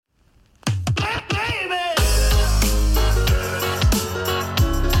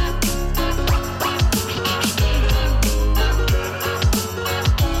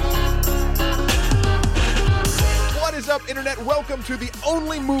welcome to the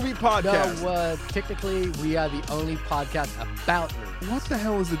only movie podcast. No, technically, we are the only podcast about movies. What the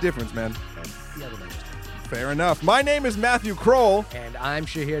hell is the difference, man? The other names. Fair enough. My name is Matthew Kroll. And I'm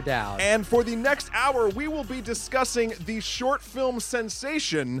Shahir Dowd. And for the next hour, we will be discussing the short film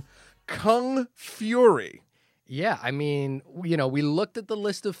sensation, Kung Fury. Yeah, I mean, we looked at the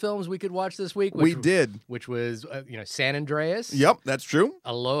list of films we could watch this week. We did. Which was, San Andreas. Yep, that's true.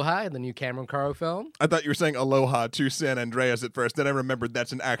 Aloha, the new Cameron Crowe film. I thought you were saying Aloha to San Andreas at first. Then I remembered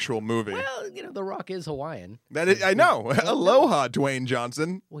that's an actual movie. Well, The Rock is Hawaiian. I know. Aloha, Dwayne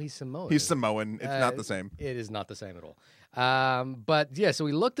Johnson. Well, he's Samoan. He's Samoan. It's not the same. It is not the same at all. But yeah, so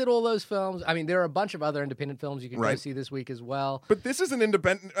we looked at all those films. I mean, there are a bunch of other independent films you can go see this week as well. But this is an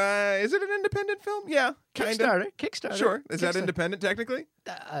independent. Is it an independent film? Yeah, kind of. Kickstarter. Sure. Is that independent technically?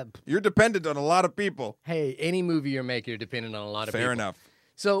 You're dependent on a lot of people. Hey, any movie you're making, you're dependent on a lot of people. Fair enough.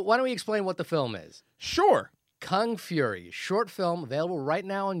 So why don't we explain what the film is? Sure. Kung Fury, short film available right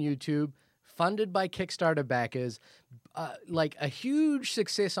now on YouTube, funded by Kickstarter backers. Like a huge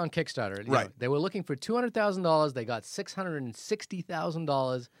success on Kickstarter. Right. They were looking for $200,000. They got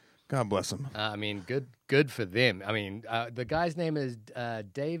 $660,000. God bless them. I mean, good for them. I mean, the guy's name is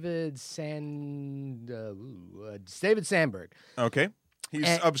David Sandberg. Okay.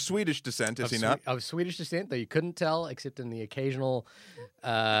 He's of Swedish descent, is he not? Of Swedish descent, though you couldn't tell except in the occasional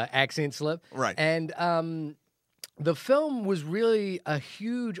accent slip. Right. And the film was really a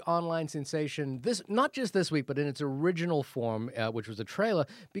huge online sensation. Not just this week, but in its original form, which was a trailer,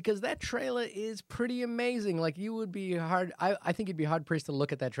 because that trailer is pretty amazing. Like you would be I think you'd be hard pressed to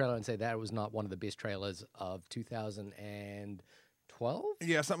look at that trailer and say that was not one of the best trailers of 2012.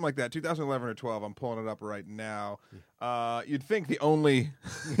 Yeah, something like that. 2011 or 12. I'm pulling it up right now. You'd think the only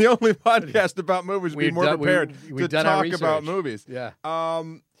podcast about movies would be more prepared to talk about movies. Yeah.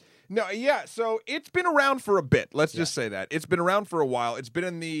 No, yeah, so it's been around for a bit. Let's just say that. It's been around for a while. It's been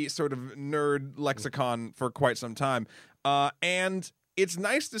in the sort of nerd lexicon for quite some time. And it's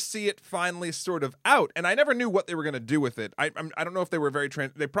nice to see it finally sort of out. And I never knew what they were going to do with it. I don't know if they were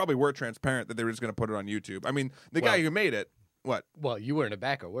they probably were transparent that they were just going to put it on YouTube. I mean, the guy who made it, what? Well, you weren't a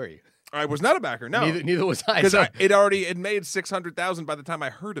backer, were you? I was not a backer, no. Neither was I. Because it made $600,000 by the time I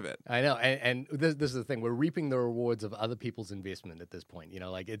heard of it. I know, and this is the thing. We're reaping the rewards of other people's investment at this point.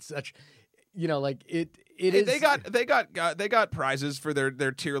 It's such, it is. They got prizes for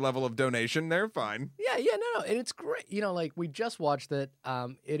their tier level of donation. They're fine. Yeah, no, and it's great. We just watched it.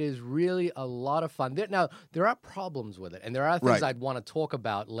 It is really a lot of fun. There are problems with it, and there are things I'd want to talk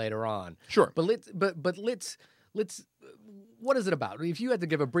about later on. Sure, but let's. What is it about? If you had to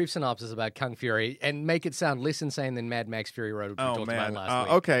give a brief synopsis about Kung Fury and make it sound less insane than Mad Max Fury Road, which we talked about last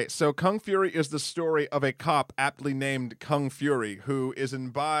week. Okay, so Kung Fury is the story of a cop aptly named Kung Fury who is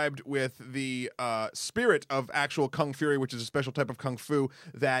imbibed with the spirit of actual Kung Fury, which is a special type of Kung Fu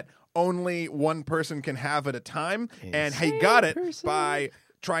that only one person can have at a time. And he got it by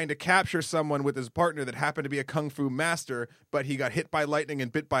trying to capture someone with his partner that happened to be a Kung Fu master, but he got hit by lightning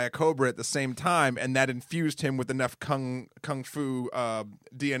and bit by a cobra at the same time, and that infused him with enough Kung Fu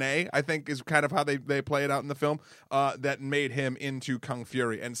DNA, I think is kind of how they play it out in the film, that made him into Kung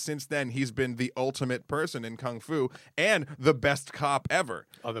Fury. And since then, he's been the ultimate person in Kung Fu and the best cop ever.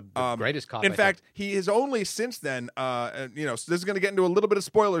 Oh, the greatest cop, in fact, he is only since then, so this is going to get into a little bit of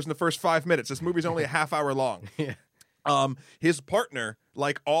spoilers in the first 5 minutes. This movie's only a half hour long. Yeah. His partner,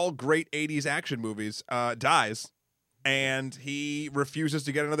 like all great 80s action movies, dies, and he refuses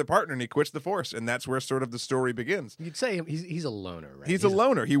to get another partner, and he quits the force, and that's where sort of the story begins. You'd say he's a loner, right? He's a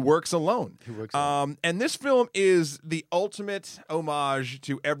loner. He works alone. Alone. And this film is the ultimate homage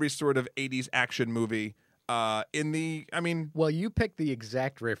to every sort of 80s action movie. Well, you picked the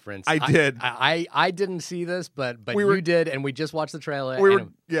exact reference. I did. I didn't see this, but you did, and we just watched the trailer.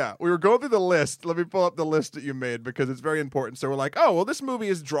 We were going through the list. Let me pull up the list that you made because it's very important. So we're like, oh, well, this movie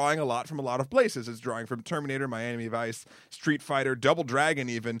is drawing a lot from a lot of places. It's drawing from Terminator, Miami Vice, Street Fighter, Double Dragon,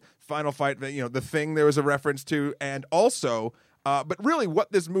 even Final Fight. The Thing. There was a reference to, and also, but really,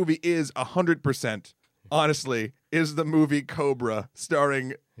 what this movie is 100%. Honestly, is the movie Cobra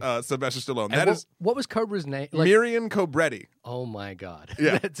starring Sylvester Stallone. And what was Cobra's name? Miriam Cobretti. Oh my God!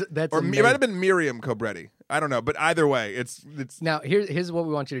 Yeah, that's or amazing. It might have been Miriam Cobretti. I don't know, but either way, it's. Now here's what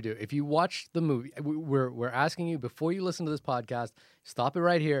we want you to do. If you watch the movie, we're asking you before you listen to this podcast, stop it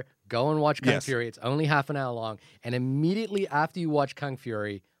right here. Go and watch Kung Fury. It's only half an hour long, and immediately after you watch Kung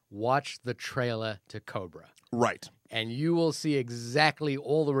Fury, watch the trailer to Cobra. Right. And you will see exactly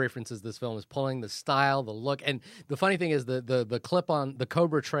all the references this film is pulling, the style, the look. And the funny thing is the clip on the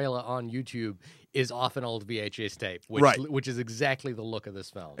Cobra trailer on YouTube is off an old VHS tape, which, Right. which is exactly the look of this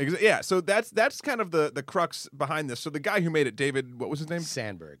film. Yeah, so that's kind of the crux behind this. So the guy who made it, David, what was his name?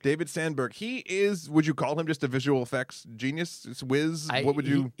 Sandberg. David Sandberg. He is, would you call him just a visual effects genius? It's whiz? What would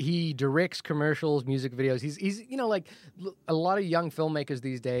you... He directs commercials, music videos. He's like a lot of young filmmakers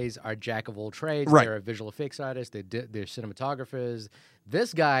these days are jack of all trades. Right. They're visual effects artists. They're cinematographers.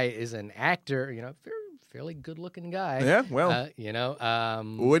 This guy is an actor. Fairly good looking guy. Yeah, well,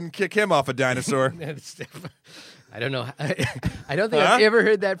 wouldn't kick him off a dinosaur. I don't know. I don't think I've ever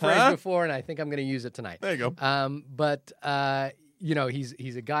heard that phrase before, and I think I'm going to use it tonight. There you go. But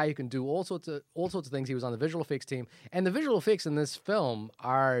he's a guy who can do all sorts of things. He was on the visual effects team, and the visual effects in this film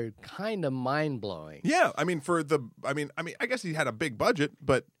are kind of mind blowing. Yeah, I mean, I guess he had a big budget,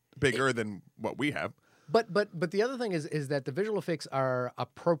 but bigger than what we have. But the other thing is that the visual effects are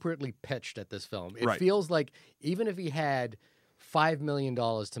appropriately pitched at this film. It Right. feels like even if he had $5 million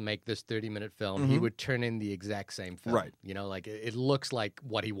to make this 30-minute film, he would turn in the exact same film. Right. It looks like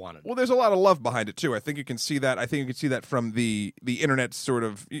what he wanted. Well, there's a lot of love behind it too. I think you can see that. I think you can see that from the internet sort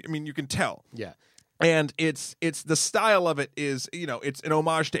of. I mean, you can tell. Yeah. And it's the style of it is, it's an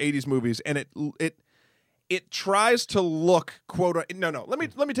homage to 80s movies, and it tries to look let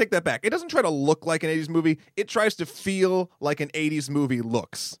me take that back. It doesn't try to look like an 80s movie. It tries to feel like an 80s movie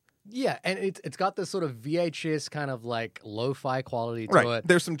looks. Yeah, and it's got this sort of VHS kind of like lo-fi quality to Right. it.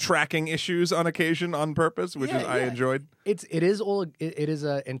 There's some tracking issues on occasion on purpose, which I enjoyed. It is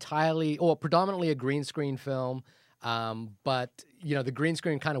a entirely or predominantly a green screen film. But the green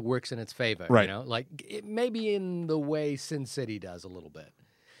screen kind of works in its favor. Right. Maybe in the way Sin City does a little bit.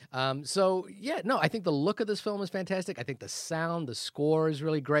 I think the look of this film is fantastic. I think the sound, the score is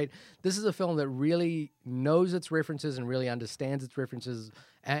really great. This is a film that really knows its references and really understands its references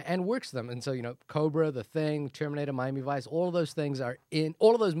and works them. And so, Cobra, The Thing, Terminator, Miami Vice, all of those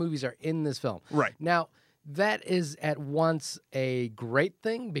movies are in this film. Right. Now, that is at once a great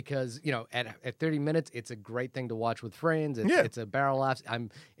thing because, at 30 minutes, it's a great thing to watch with friends. It's a barrel laugh.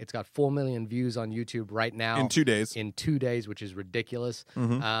 It's got 4 million views on YouTube right now. In 2 days. In 2 days, which is ridiculous.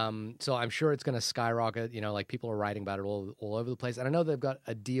 So I'm sure it's going to skyrocket. Like people are writing about it all over the place. And I know they've got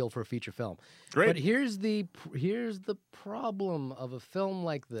a deal for a feature film. Great. But here's the problem of a film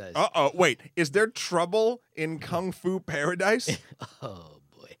like this. Wait. Is there trouble in Kung Fu Paradise? Oh,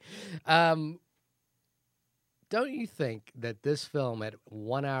 boy. Don't you think that this film at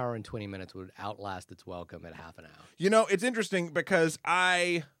 1 hour and 20 minutes would outlast its welcome at half an hour? It's interesting because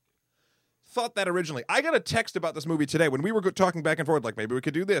I thought that originally. I got a text about this movie today when we were talking back and forth, like maybe we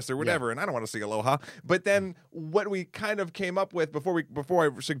could do this or whatever, and I don't want to see Aloha. But then what we kind of came up with before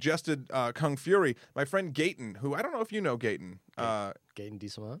I suggested Kung Fury, my friend Gayton, who I don't know if you know Gayton. Gayton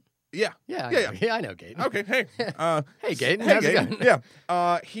DeSimone? Yeah. Yeah, I know Gayton. Okay, hey. Hey, Gayton. Hey, How's it Gayton. going?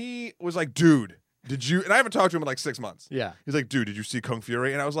 Yeah. He was like, dude. Did you? And I haven't talked to him in like 6 months. Yeah. He's like, dude, did you see Kung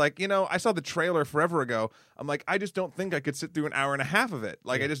Fury? And I was like, I saw the trailer forever ago. I'm like, I just don't think I could sit through an hour and a half of it.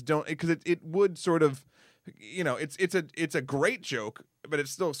 Like, I just don't, because it would sort of, it's a great joke, but it's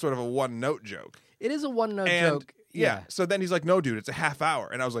still sort of a one-note joke. It is a one-note joke. Yeah. So then he's like, no, dude, it's a half hour.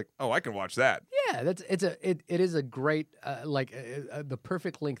 And I was like, oh, I can watch that. Yeah, it is a great the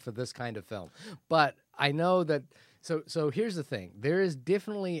perfect length for this kind of film. But I know that. So here's the thing. There is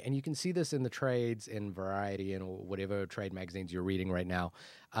definitely, and you can see this in the trades, in Variety, and whatever trade magazines you're reading right now,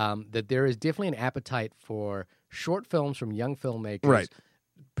 that there is definitely an appetite for short films from young filmmakers, right,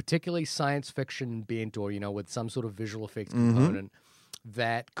 particularly science fiction bent or, with some sort of visual effects component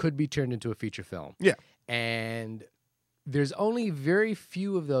that could be turned into a feature film. Yeah. And there's only very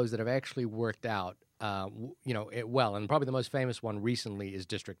few of those that have actually worked out, well. And probably the most famous one recently is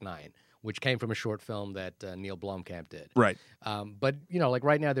District 9, which came from a short film that Neil Blomkamp did. Right. But, like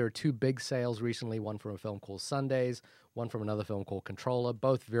right now there are two big sales recently, one from a film called Sundays, one from another film called Controller,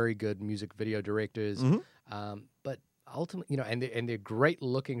 both very good music video directors. But ultimately, and they're great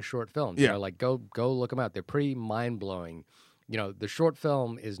looking short films. Yeah. Go look them out. They're pretty mind-blowing. The short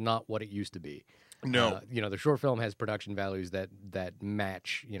film is not what it used to be. No. The short film has production values that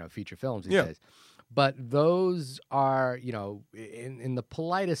match, feature films these days. But those are, in the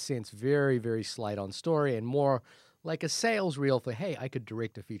politest sense, very, very slight on story and more like a sales reel for, hey, I could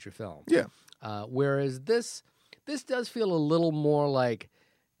direct a feature film. Yeah. Whereas this does feel a little more like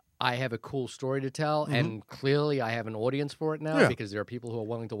I have a cool story to tell, and clearly I have an audience for it now because there are people who are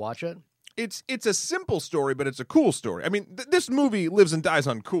willing to watch it. it's a simple story, but it's a cool story. I mean, this movie lives and dies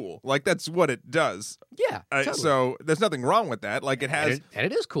on cool. Like, that's what it does. Yeah, totally. So there's nothing wrong with that. Like, it has, and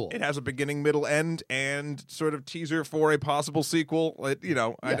it is cool. it has a beginning, middle, end, and sort of teaser for a possible sequel.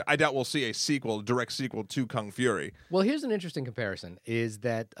 I doubt we'll see a direct sequel to Kung Fury. Well, here's an interesting comparison: is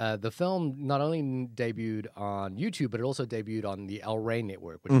that the film not only debuted on YouTube, but it also debuted on the El Rey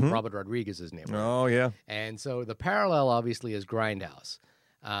network, which is Robert Rodriguez's network. Oh yeah. And so the parallel, obviously, is Grindhouse.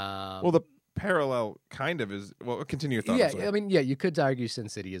 Well, the parallel kind of is. Well, continue your thoughts. Yeah, I mean, you could argue Sin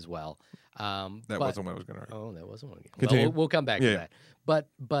City as well. That wasn't what I was going to argue. Oh, that wasn't one. Continue. Well, we'll come back to that.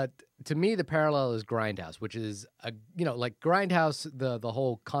 But to me, the parallel is Grindhouse, which is like Grindhouse. The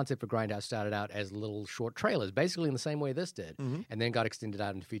whole concept for Grindhouse started out as little short trailers, basically in the same way this did, and then got extended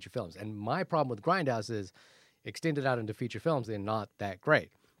out into feature films. And my problem with Grindhouse is extended out into feature films, they're not that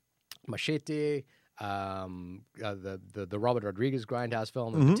great. Machete. The Robert Rodriguez Grindhouse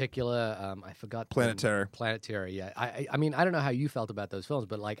film in particular, I forgot. Planet Terror. Planet Terror, yeah. I mean, I don't know how you felt about those films,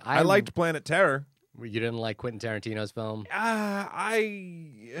 but like I liked Planet Terror. You didn't like Quentin Tarantino's film?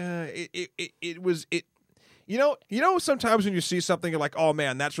 It was. You know, sometimes when you see something, you're like, oh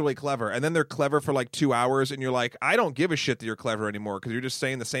man, that's really clever, and then they're clever for like 2 hours, and you're like, I don't give a shit that you're clever anymore because you're just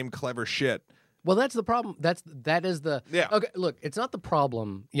saying the same clever shit. Well, that's the problem. That is the yeah. Okay, look, it's not the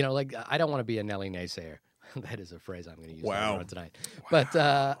problem. Like I don't want to be a Nelly naysayer. That is a phrase I'm going to use tonight. Wow. But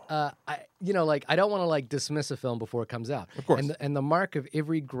I don't want to dismiss a film before it comes out. Of course. And the mark of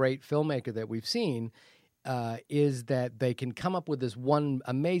every great filmmaker that we've seen is that they can come up with this one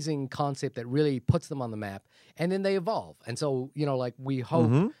amazing concept that really puts them on the map, and then they evolve. And so we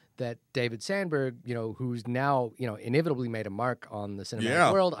hope that David Sandberg, who's now, inevitably made a mark on the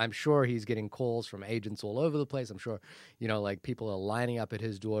cinematic world. I'm sure he's getting calls from agents all over the place. I'm sure, people are lining up at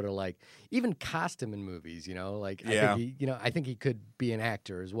his door to even cast him in movies. I think he could be an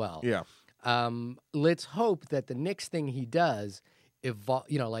actor as well. Yeah. Let's hope that the next thing he does,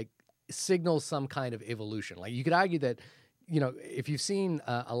 signals some kind of evolution. Like you could argue that. If you've seen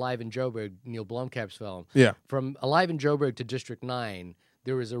Alive in Joburg, Neil Blomkamp's film, from Alive in Joburg to District 9,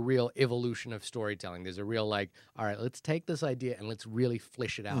 there is a real evolution of storytelling. There's a real all right, let's take this idea and let's really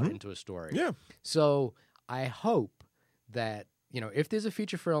flesh it out into a story. Yeah. So I hope that, if there's a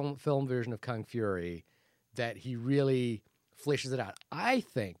feature film version of Kung Fury, that he really fleshes it out. I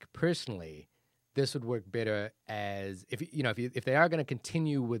think, personally, this would work better as, if they are going to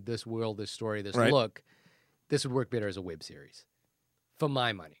continue with this world, this story, this look, this would work better as a web series, for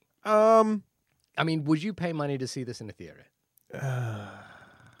my money. I mean, would you pay money to see this in the theater?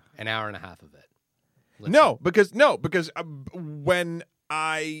 An hour and a half of it. No, because when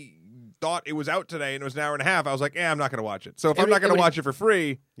I thought it was out today and it was an hour and a half, I was like, I'm not going to watch it. So if I'm not going to watch it for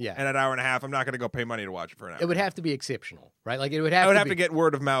free, and an hour and a half, I'm not going to go pay money to watch it for an hour. It would have to be exceptional, right? Like I would have to get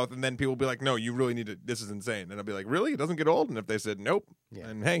word of mouth, and then people would be like, no, you really need to. This is insane. And I'd be like, really? It doesn't get old? And if they said nope,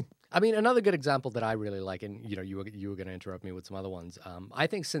 then hey. I mean, another good example that I really like, and you were going to interrupt me with some other ones. I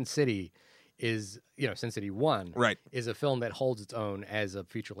think Sin City is, Sin City 1 is a film that holds its own as a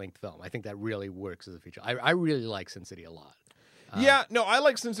feature-length film. I think that really works as a feature. I really like Sin City a lot. I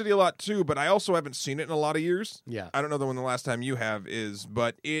like Sin City a lot too, but I also haven't seen it in a lot of years. Yeah. I don't know when the last time you have is,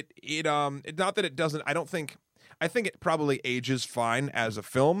 but it not that it doesn't, I think it probably ages fine as a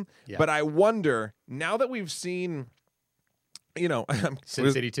film, but I wonder, now that we've seen,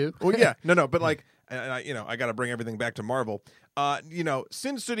 Sin City 2? Well, yeah, no, but I got to bring everything back to Marvel.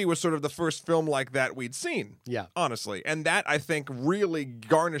 Sin City was sort of the first film like that we'd seen. Yeah. Honestly. And that, I think, really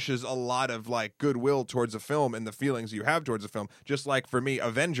garnishes a lot of, goodwill towards a film and the feelings you have towards a film. Just like, for me,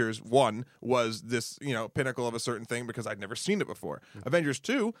 Avengers 1 was this, pinnacle of a certain thing because I'd never seen it before. Mm-hmm. Avengers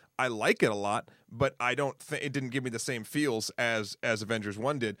 2, I like it a lot, but I don't think it didn't give me the same feels as Avengers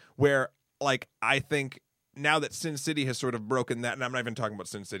 1 did, where, I think now that Sin City has sort of broken that, and I'm not even talking about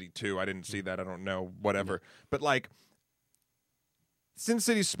Sin City 2, I didn't see that, I don't know, whatever. Mm-hmm. But, Sin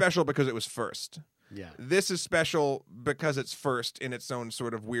City's special because it was first. Yeah. This is special because it's first in its own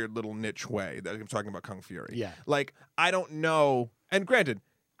sort of weird little niche way. That I'm talking about Kung Fury. Yeah. I don't know. And granted,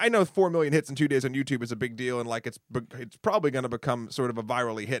 I know 4 million hits in 2 days on YouTube is a big deal, and it's probably going to become sort of a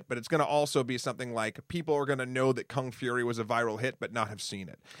virally hit. But it's going to also be something like people are going to know that Kung Fury was a viral hit, but not have seen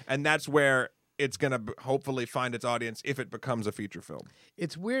it, and that's where it's going to hopefully find its audience if it becomes a feature film.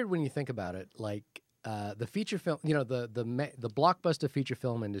 It's weird when you think about it, the feature film, the blockbuster feature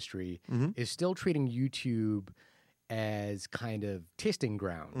film industry is still treating YouTube as kind of testing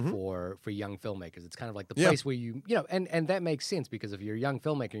ground for young filmmakers. It's kind of like the place where and that makes sense because if you're a young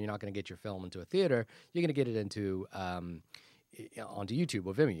filmmaker, you're not going to get your film into a theater. You're going to get it into onto YouTube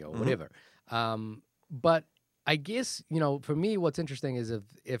or Vimeo or whatever. But I guess, for me, what's interesting is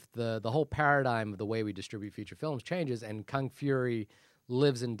if the whole paradigm of the way we distribute feature films changes and Kung Fury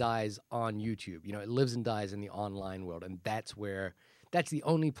lives and dies on YouTube. It lives and dies in the online world, and that's the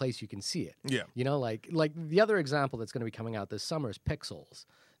only place you can see it. Yeah. Like the other example that's going to be coming out this summer is Pixels,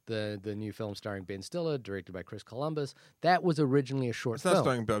 the new film starring Ben Stiller, directed by Chris Columbus. That was originally a short film. It's not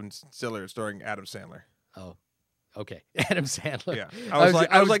starring Ben Stiller, it's starring Adam Sandler. Oh. Okay, Adam Sandler. Yeah, I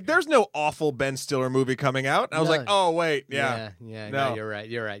was like, "There's no awful Ben Stiller movie coming out." And I was like, "Oh wait, yeah, no, you're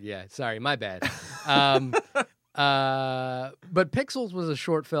right. Yeah, sorry, my bad." But Pixels was a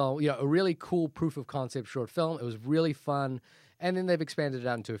short film, a really cool proof of concept short film. It was really fun, and then they've expanded it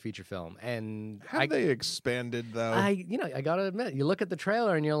out into a feature film. And have they expanded though? I gotta admit, you look at the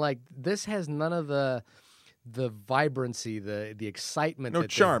trailer and you're like, this has none of the vibrancy, the excitement, no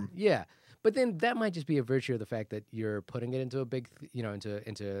charm. Yeah. But then that might just be a virtue of the fact that you're putting it into a big,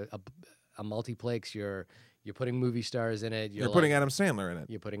 into a multiplex. You're putting movie stars in it. You're putting Adam Sandler in it.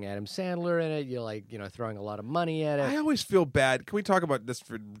 You're putting Adam Sandler in it. You're throwing a lot of money at it. I always feel bad. Can we talk about this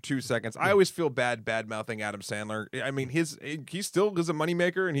for 2 seconds? I always feel bad mouthing Adam Sandler. I mean, he still is a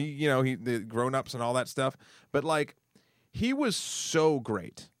moneymaker, and he the Grown Ups and all that stuff. But like, he was so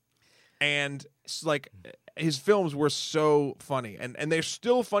great, and like, his films were so funny, and they're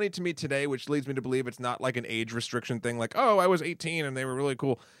still funny to me today, which leads me to believe it's not like an age restriction thing, like, oh, I was 18 and they were really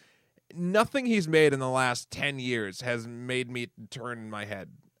cool. Nothing he's made in the last 10 years has made me turn my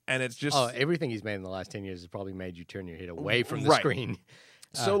head, and it's just... Oh, everything he's made in the last 10 years has probably made you turn your head away from the screen.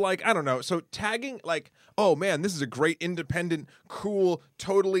 So, like, I don't know. So tagging, like, oh, man, this is a great, independent, cool,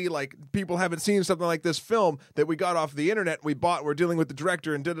 totally, like, people haven't seen something like this film that we got off the internet, we bought, we're dealing with the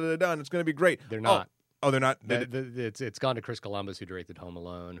director, and da-da-da-da, and it's going to be great. They're not. Oh, they're not? It's gone to Chris Columbus, who directed Home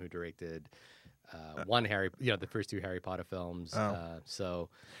Alone, who directed the first 2 Harry Potter films. So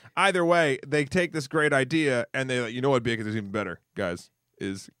either way, they take this great idea, and they, you know what, because it's even better, guys,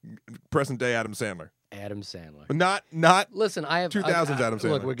 is present-day Adam Sandler. Adam Sandler. Not listen, I have 2000s Adam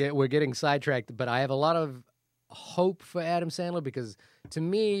Sandler. Look, we're getting sidetracked, but I have a lot of hope for Adam Sandler because to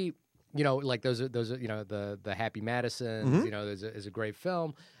me, like those are the Happy Madisons, is a great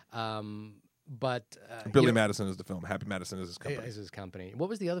film. But Billy Madison is the film. Happy Madison is his company. Is his company. What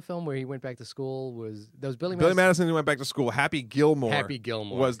was the other film where he went back to school? Was Billy Madison went back to school. Happy Gilmore. Happy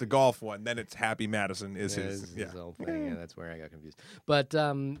Gilmore was the golf one. Then it's Happy Madison is his old thing. Yeah, that's where I got confused. But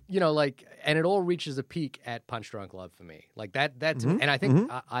and it all reaches a peak at Punch Drunk Love for me. Like that's and I think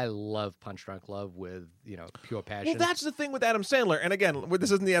I love Punch Drunk Love with pure passion. Well, that's the thing with Adam Sandler. And again,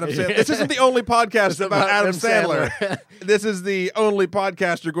 this isn't the Adam Sandler. This isn't the only podcast about Adam Sandler. This is the only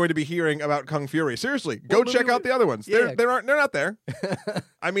podcast you're going to be hearing about Kung Fury. Seriously, go check out the other ones. They're not there.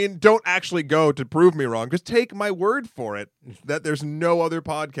 I mean, don't actually go to prove me wrong. Just take my word for it that there's no other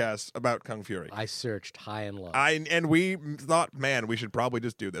podcasts about Kung Fury. I searched high and low. And we thought, man, we should probably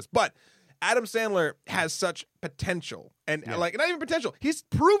just do this. But Adam Sandler has such potential, and like not even potential. He's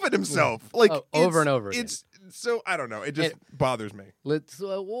proven himself like over and over again. It's so I don't know. It just bothers me. Let's.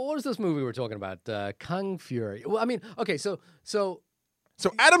 What was this movie we're talking about? Kung Fury. Well, I mean, okay, so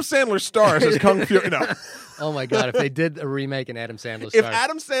Adam Sandler stars as Kung Fury. No. Oh my God! If they did a remake and Adam Sandler stars, if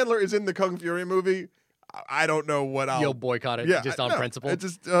Adam Sandler is in the Kung Fury movie, I don't know what you'll boycott it just on principle. It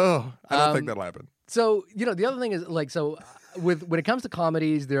just I don't think that'll happen. So the other thing is when it comes to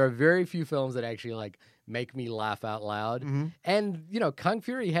comedies, there are very few films that actually like make me laugh out loud. Mm-hmm. And Kung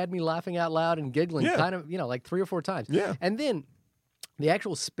Fury had me laughing out loud and giggling kind of like 3 or 4 times. Yeah. And then the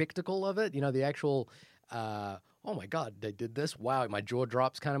actual spectacle of it, the actual oh my God, they did this! Wow, my jaw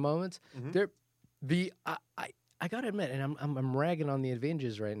drops kind of moments. Mm-hmm. I gotta admit, and I'm ragging on the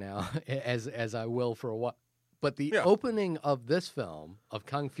Avengers right now, as I will for a while. But the opening of this film of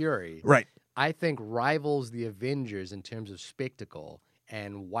Kung Fury, right, I think rivals the Avengers in terms of spectacle.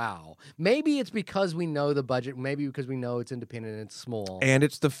 And wow, maybe it's because we know the budget, maybe because we know it's independent and it's small, and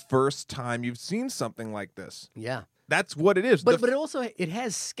it's the first time you've seen something like this. Yeah. That's what it is. But it also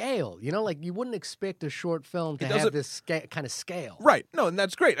has scale. Like you wouldn't expect a short film to have this kind of scale. Right. No, and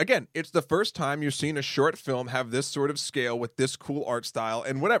that's great. Again, it's the first time you've seen a short film have this sort of scale with this cool art style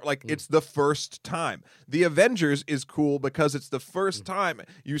and whatever. Like, it's the first time. The Avengers is cool because it's the first time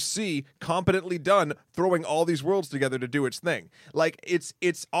you see competently done throwing all these worlds together to do its thing. Like, it's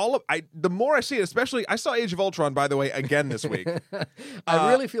all of... the more I see it, especially... I saw Age of Ultron, by the way, again this week. I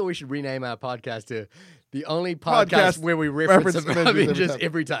really feel we should rename our podcast to... The only podcast where we reference Avengers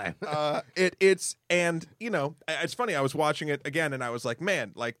every time. It's funny. I was watching it again, and I was like,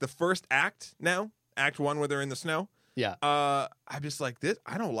 man, like the first act now, Act 1 where they're in the snow. Yeah. I'm just like this.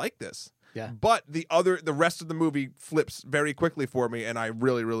 I don't like this. Yeah. But the rest of the movie flips very quickly for me, and I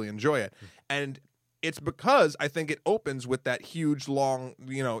really, really enjoy it. And it's because I think it opens with that huge, long,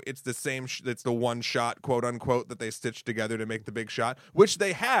 it's the same, it's the one shot, quote unquote, that they stitched together to make the big shot, which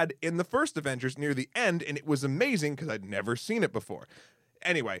they had in the first Avengers near the end, and it was amazing because I'd never seen it before.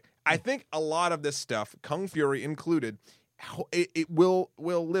 Anyway, I think a lot of this stuff, Kung Fury included, it will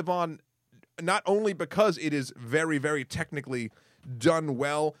live on not only because it is very, very technically done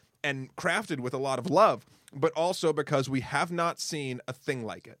well and crafted with a lot of love, but also because we have not seen a thing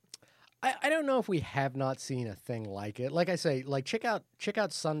like it. I don't know if we have not seen a thing like it. Like I say, like check out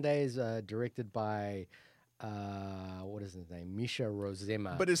Sundays, directed by what is his name, Misha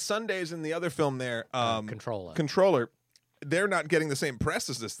Rozema. But is Sundays in the other film there, Controller, they're not getting the same press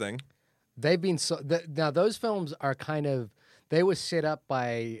as this thing. They've been now those films are kind of, they were set up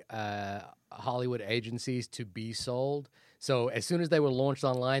by Hollywood agencies to be sold. So as soon as they were launched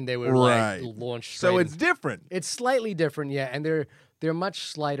online, they were like launched. So it's different. It's slightly different, yeah, and they're much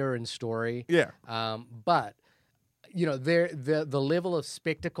slighter in story. Yeah. But the level of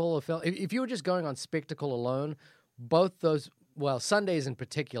spectacle of film. If you were just going on spectacle alone, both those, well, Sundays in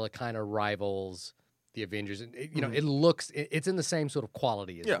particular, kind of rivals the Avengers. It looks, it's in the same sort of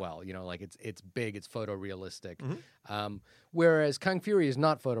quality as well. Like it's big, it's photorealistic. Whereas Kung Fury is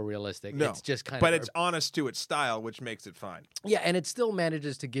not photorealistic. No, it's just kind but of, it's honest to its style, which makes it fine. Yeah, and it still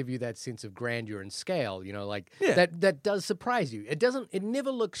manages to give you that sense of grandeur and scale. That does surprise you. It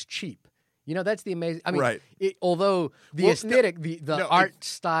never looks cheap. That's the amazing. I mean, although the aesthetic, the art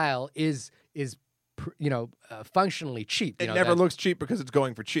style is functionally cheap. It never looks cheap because it's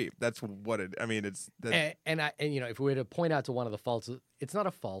going for cheap. That's what it. I mean, it's. And if we were to point out to one of the faults, it's not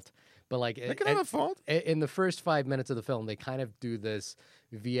a fault, but like it can have a fault. In the first 5 minutes of the film, they kind of do this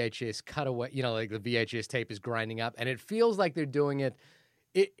VHS cutaway. Like the VHS tape is grinding up, and it feels like they're doing it.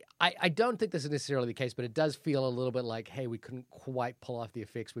 I don't think this is necessarily the case, but it does feel a little bit like, hey, we couldn't quite pull off the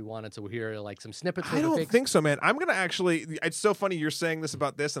effects we wanted, so here are like some snippets of I don't effects. think so, man. I'm going to actually... It's so funny you're saying this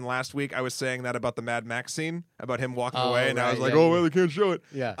about this, and last week I was saying that about the Mad Max scene, about him walking away, and I was like, well, they can't show it.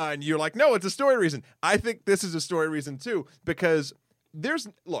 Yeah. And you're like, no, it's a story reason. I think this is a story reason, too, because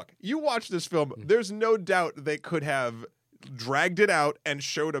look, you watch this film, there's no doubt they could have dragged it out and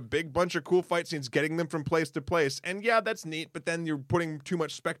showed a big bunch of cool fight scenes, getting them from place to place. And yeah, that's neat, but then you're putting too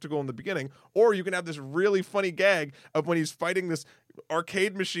much spectacle in the beginning. Or you can have this really funny gag of when he's fighting this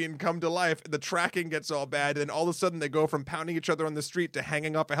arcade machine come to life, the tracking gets all bad, and all of a sudden they go from pounding each other on the street to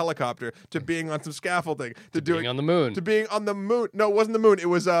hanging off a helicopter to being on some scaffolding to being on the moon. To being on the moon. No, it wasn't the moon. It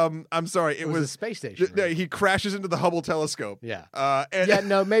was I'm sorry. It was a space station. Right? He crashes into the Hubble telescope. Yeah.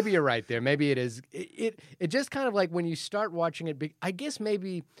 No, maybe you're right there. Maybe it is. It just kind of like when you start watching it, I guess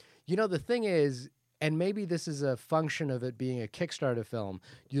maybe, the thing is, and maybe this is a function of it being a Kickstarter film.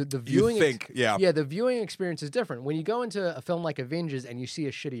 The viewing the viewing experience is different. When you go into a film like Avengers and you see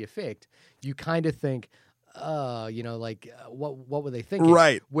a shitty effect, you kind of think, what were they thinking?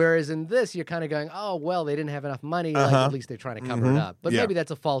 Right. Whereas in this, you're kind of going, oh, well, they didn't have enough money. Like, at least they're trying to cover it up. But maybe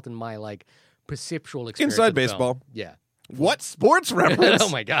that's a fault in my perceptual experience. Inside baseball. Film. Yeah. What sports reference? Oh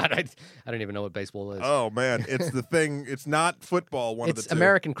my God, I don't even know what baseball is. Oh man, it's the thing. It's not football. It's of the two.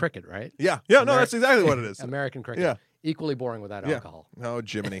 American cricket, right? Yeah. No, that's exactly what it is. American cricket. Yeah. Equally boring without alcohol. Oh,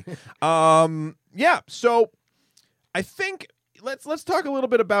 Jiminy. Yeah. So I think let's talk a little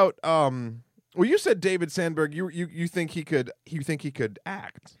bit about. Well, you said David Sandberg. You think he could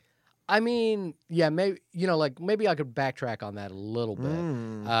act? I mean, yeah, maybe maybe I could backtrack on that a little bit.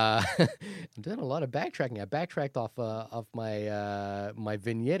 I'm doing a lot of backtracking. I backtracked off my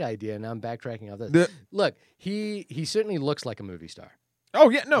vignette idea, and now I'm backtracking off this. Look, he certainly looks like a movie star. Oh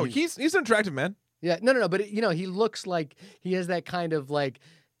yeah, no, he's an attractive man. Yeah, no, but he looks like he has that kind of like.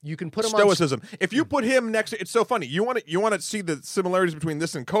 You can put him stoicism. If you put him next to, it's so funny. You want to see the similarities between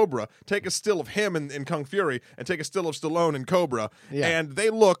this and Cobra. Take a still of him in Kung Fury, and take a still of Stallone in Cobra, and they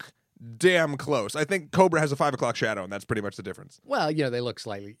look damn close. I think Cobra has a 5 o'clock shadow, and that's pretty much the difference. Well, they look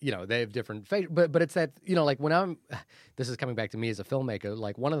slightly, they have different face, but it's that, like when this is coming back to me as a filmmaker,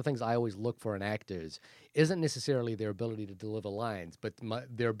 like one of the things I always look for in actors isn't necessarily their ability to deliver lines, but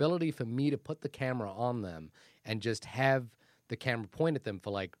their ability for me to put the camera on them and just have the camera point at them for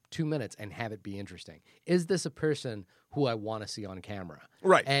like 2 minutes and have it be interesting. Is this a person who I want to see on camera?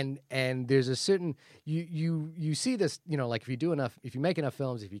 Right. And there's a certain you see this, like if you make enough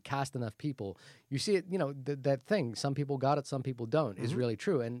films, if you cast enough people, you see it, that thing. Some people got it, some people don't, is really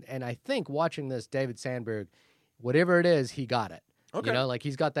true. And I think watching this, David Sandberg, whatever it is, he got it. Okay. Like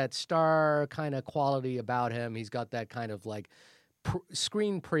he's got that star kind of quality about him. He's got that kind of like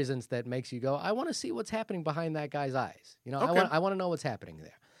screen presence that makes you go, I want to see what's happening behind that guy's eyes. Okay. I want to know what's happening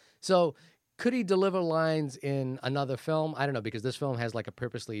there. So Could he deliver lines in another film? I don't know, because this film has like a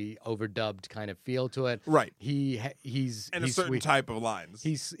purposely overdubbed kind of feel to it. Right. He's And a certain type of lines.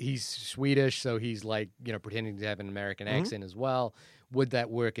 He's Swedish, so he's like, pretending to have an American accent as well. Would that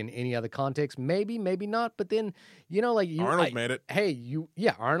work in any other context? Maybe, maybe not. But then, Arnold made it. Hey,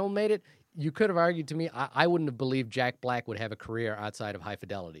 Arnold made it. You could have argued to me, I wouldn't have believed Jack Black would have a career outside of High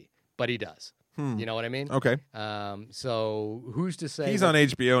Fidelity, but he does. You know what I mean? Okay. So who's to say he's on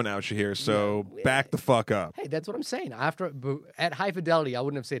HBO now, Shahir? So back the fuck up. Hey, that's what I'm saying. At High Fidelity, I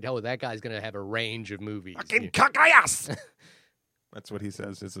wouldn't have said, "Oh, that guy's going to have a range of movies." Fucking kakayas. That's what he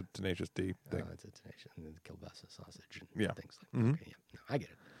says. It's a Tenacious D thing. It's a Tenacious and kielbasa sausage and Yeah. things like that. Okay, yeah. No,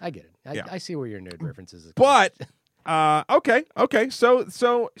 I get it. I see where your nerd references is. But okay. So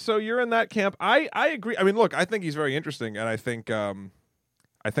you're in that camp. I agree. I mean, look, I think he's very interesting, and I think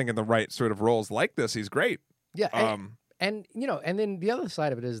in the right sort of roles like this, he's great. Yeah. And then the other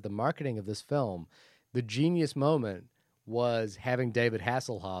side of it is the marketing of this film. The genius moment was having David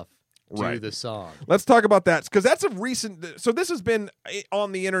Hasselhoff do the song. Let's talk about that, because that's a recent. So this has been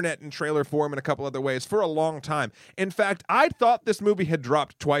on the internet in trailer form and a couple other ways for a long time. In fact, I thought this movie had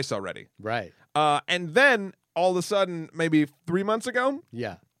dropped twice already. Right. And then all of a sudden, maybe 3 months ago,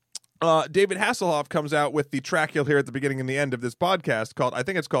 David Hasselhoff comes out with the track you'll hear at the beginning and the end of this podcast called, I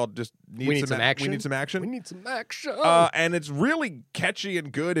think it's called just We Need Some Action. We Need Some Action. We Need Some Action. And it's really catchy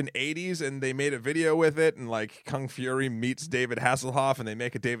and good in 80s, and they made a video with it, and like Kung Fury meets David Hasselhoff, and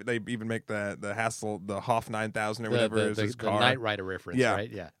they even make the Hoff 9000 or whatever is his car. The Knight Rider reference,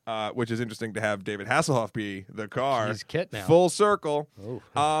 right? Yeah. Which is interesting to have David Hasselhoff be the car. He's Kit now. Full circle. Oh.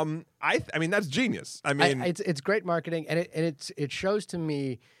 I mean, that's genius. I mean, it's great marketing, and it shows to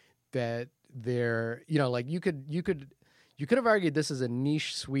me that they're, like you could have argued this is a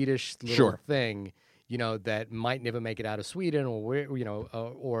niche Swedish little thing, that might never make it out of Sweden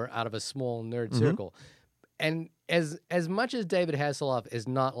or out of a small nerd circle. And as much as David Hasselhoff is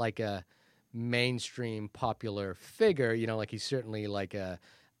not like a mainstream popular figure, like he's certainly like a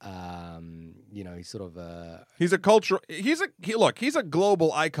he's sort of a... He's a cultural... He's a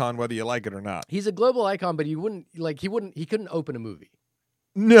global icon, whether you like it or not. He's a global icon, but he couldn't open a movie.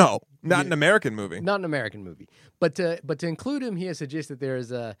 No, not an American movie. Not an American movie. But to include him here suggests that there is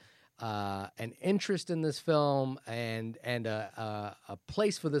an interest in this film and a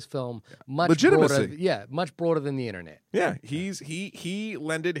place for this film much legitimacy. Broader, much broader than the internet. Yeah, he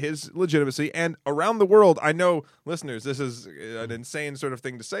lended his legitimacy, and around the world, I know, listeners, this is an insane sort of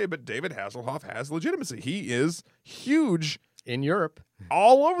thing to say, but David Hasselhoff has legitimacy. He is huge in Europe,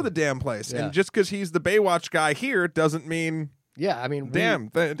 all over the damn place, and just because he's the Baywatch guy here doesn't mean. Yeah, I mean, damn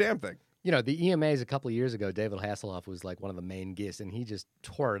thing. The EMAs a couple of years ago, David Hasselhoff was like one of the main guests, and he just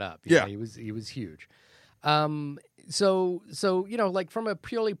tore it up. He was huge. So like from a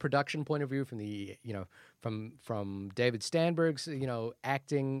purely production point of view, from the from David Steinberg's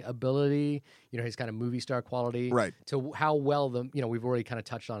acting ability, his kind of movie star quality, right, to how well we've already kind of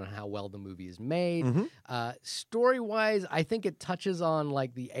touched on how well the movie is made. Story wise, I think it touches on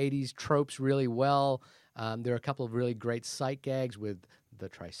like the '80s tropes really well. There are a couple of really great sight gags with the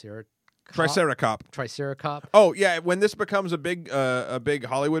Triceracop. Oh yeah, when this becomes a big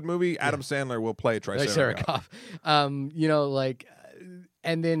Hollywood movie, Adam Sandler will play Triceracop. And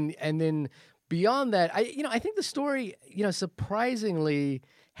then beyond that, I think the story, surprisingly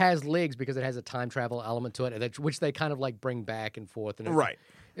has legs because it has a time travel element to it, which they kind of like bring back and forth, and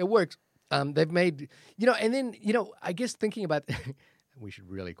it works. They've made, and then I guess thinking about. We should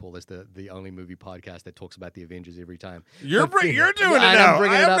really call this the only movie podcast that talks about the Avengers every time. You're doing it now.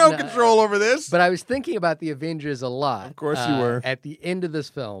 I have no control over this. But I was thinking about the Avengers a lot. Of course you were. At the end of this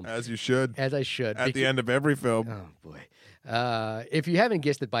film. As you should. As I should. At the end of every film. Oh, boy. If you haven't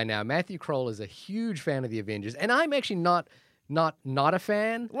guessed it by now, Matthew Kroll is a huge fan of the Avengers. And I'm actually not a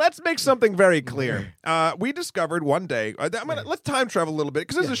fan. Let's make something very clear. We discovered one day. Let's time travel a little bit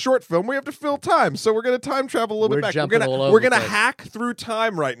because this is a short film. We have to fill time, so we're going to time travel a little bit back. We're going to hack through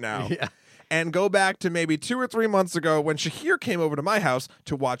time right now. And go back to maybe 2 or 3 months ago when Shahir came over to my house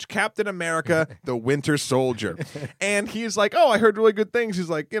to watch Captain America, the Winter Soldier. And he's like, oh, I heard really good things. He's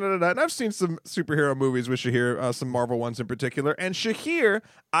like, and I've seen some superhero movies with Shahir, some Marvel ones in particular. And Shahir,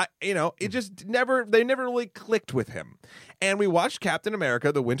 it just they never really clicked with him. And we watched Captain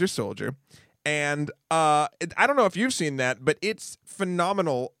America, the Winter Soldier. And I don't know if you've seen that, but it's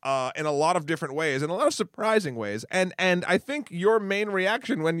phenomenal in a lot of different ways, in a lot of surprising ways. And I think your main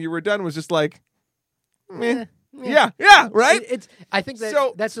reaction when you were done was just like, meh. Yeah, right? It's. I think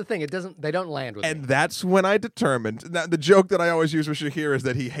that's the thing. They don't land with And me. that's when I determined that the joke that I always use with Shahir is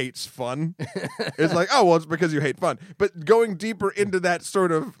that he hates fun. It's like, oh, well, it's because you hate fun. But going deeper into that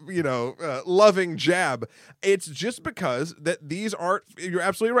sort of, loving jab, it's just because that these aren't, you're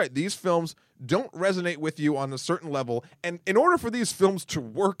absolutely right. These films don't resonate with you on a certain level. And in order for these films to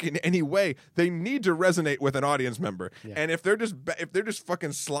work in any way, they need to resonate with an audience member. Yeah. And if they're just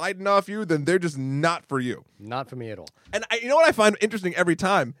fucking sliding off you, then they're just not for you. Not for me at all. And you know what I find interesting every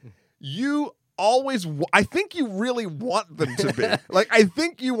time? You always, I think you really want them to be. Like, I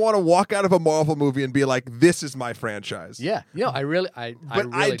think you want to walk out of a Marvel movie and be like, this is my franchise. Yeah. I really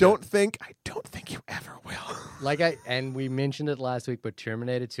don't think you ever will. And we mentioned it last week, but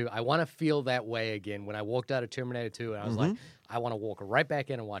Terminator 2, I want to feel that way again. When I walked out of Terminator 2, and I was like, I want to walk right back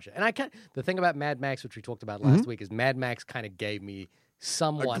in and watch it. And the thing about Mad Max, which we talked about last week, is Mad Max kind of gave me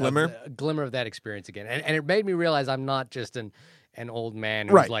somewhat a glimmer of that experience again. And it made me realize I'm not just an old man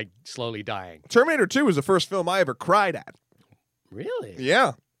who's like slowly dying. Terminator 2 was the first film I ever cried at. Really?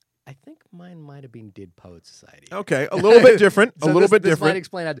 Yeah. I think mine might have been Dead Poets Society. Okay, a little bit different. This might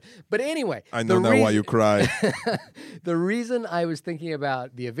explain how. But anyway, I know now why you cry. The reason I was thinking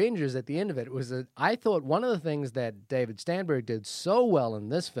about the Avengers at the end of it was that I thought one of the things that David Steinberg did so well in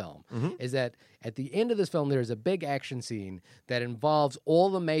this film is that at the end of this film there is a big action scene that involves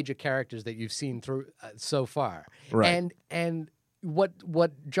all the major characters that you've seen through so far, right? And what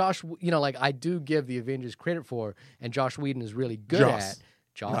Josh, I do give the Avengers credit for, and Josh Whedon is really good at.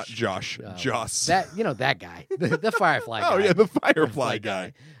 Josh, not Josh. Joss. That that guy, the Firefly guy. Oh yeah, the Firefly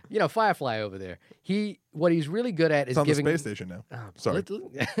guy. Firefly over there. What he's really good at is on giving the space station now. Sorry.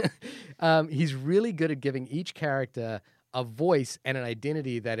 He's really good at giving each character a voice and an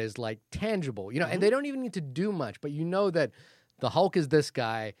identity that is like tangible. And they don't even need to do much, but that the Hulk is this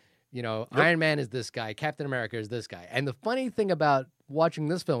guy. Iron Man is this guy. Captain America is this guy. And the funny thing about watching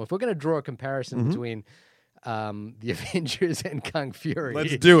this film, if we're going to draw a comparison between the Avengers and Kung Fury.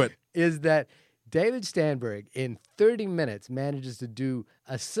 Let's do it. Is that David Steinberg in 30 minutes manages to do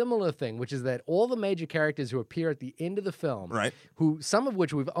a similar thing, which is that all the major characters who appear at the end of the film, right, some of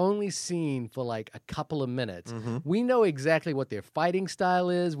which we've only seen for like a couple of minutes, we know exactly what their fighting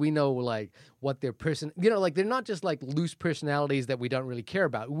style is. We know like what their they're not just like loose personalities that we don't really care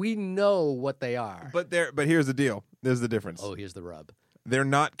about. We know what they are. But here's the deal. There's the difference. Oh, here's the rub. They're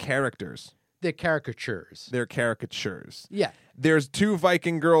not characters. They're caricatures. They're caricatures. Yeah. There's 2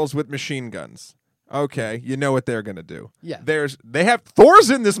 Viking girls with machine guns. Okay, you know what they're gonna do. Yeah. They have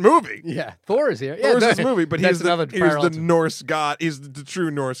Thor's in this movie. Yeah, Thor is here. Thor's in this movie, but he's the Norse god. He's the true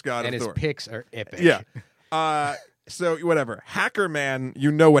Norse god and of Thor. And his picks are epic. Yeah. So whatever. Hacker Man,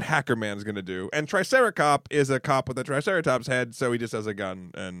 you know what Hacker Man's gonna do. And Triceracop is a cop with a Triceratops head, so he just has a gun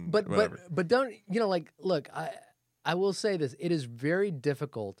and whatever. But don't look, I will say this. It is very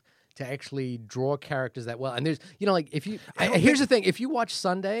difficult to actually draw characters that well. And there's, here's the thing. If you watch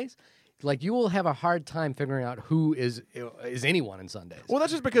Sundays, you will have a hard time figuring out who is anyone in Sundays. Well,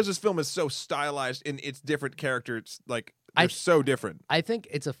 that's just because this film is so stylized in its different characters. They're so different. I think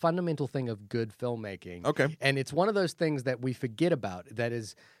it's a fundamental thing of good filmmaking. Okay. And it's one of those things that we forget about that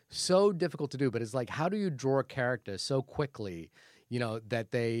is so difficult to do. But it's like, how do you draw a character so quickly,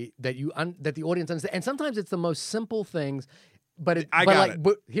 that the audience understands? And sometimes it's the most simple things. But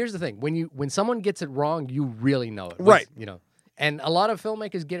here's the thing: when someone gets it wrong, you really know it, right? And a lot of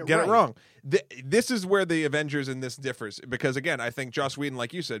filmmakers get it wrong. This is where the Avengers in this differs, because again, I think Joss Whedon,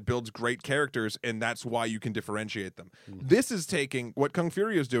 like you said, builds great characters, and that's why you can differentiate them. This is taking what Kung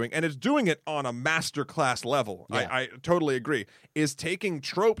Fury is doing, and it's doing it on a masterclass level. Yeah. I totally agree. Is taking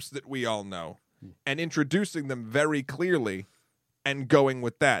tropes that we all know and introducing them very clearly. And going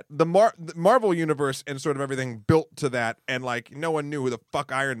with that. The Marvel universe and sort of everything built to that, and no one knew who the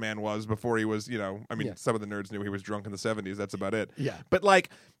fuck Iron Man was before he was, some of the nerds knew he was drunk in the 70s. That's about it. Yeah. But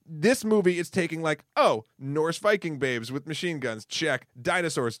this movie is taking Norse Viking babes with machine guns, check.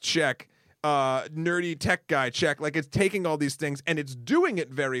 Dinosaurs, check. Nerdy tech guy, check. It's taking all these things and it's doing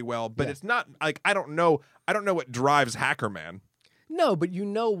it very well, but it's not I don't know what drives Hacker Man. No, but you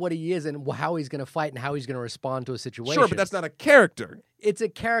know what he is and how he's going to fight and how he's going to respond to a situation. Sure, but that's not a character. It's a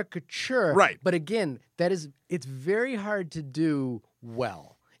caricature. Right. But again, it's very hard to do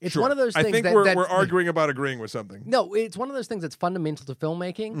well. It's sure. one of those things I think we're arguing about agreeing with something. No, it's one of those things that's fundamental to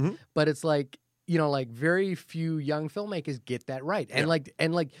filmmaking, but it's very few young filmmakers get that right.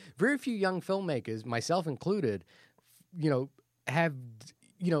 And very few young filmmakers, myself included,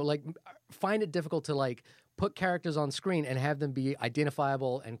 find it difficult to put characters on screen and have them be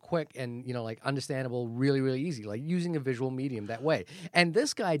identifiable and quick and understandable really, really easy, using a visual medium that way. And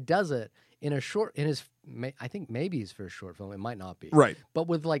this guy does it in his I think maybe his first short film. It might not be. Right. But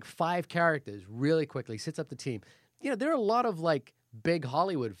with like 5 characters, really quickly sets up the team. There are a lot of like big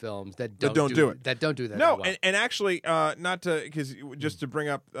Hollywood films that don't do it. That don't do that. No, well. and actually, not to because just to bring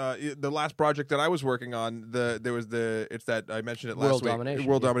up the last project that I was working on, it's that I mentioned it last World week, Domination,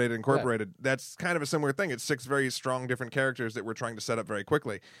 World yeah. Dominated Incorporated. That's kind of a similar thing. It's 6 very strong different characters that we're trying to set up very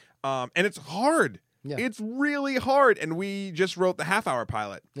quickly, and it's hard. Yeah. It's really hard, and we just wrote the half-hour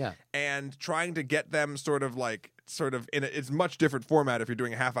pilot. Yeah. And trying to get them sort of in it's much different format if you're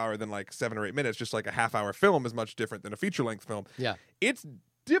doing a half hour than like 7 or 8 minutes. Just like a half-hour film is much different than a feature-length film. Yeah. It's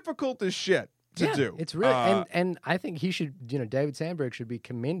difficult as shit to do. It's really and I think he should, David Sandberg should be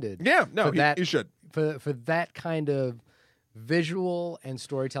commended. Yeah, no, for he should. For that kind of visual and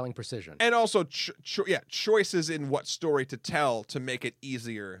storytelling precision. And also choices in what story to tell to make it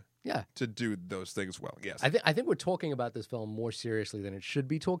easier to do those things well. Yes. I think we're talking about this film more seriously than it should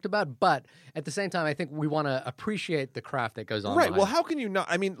be talked about, but at the same time I think we want to appreciate the craft that goes on. Right. Well, how can you not?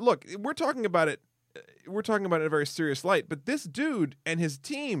 I mean, look, we're talking about it in a very serious light, but this dude and his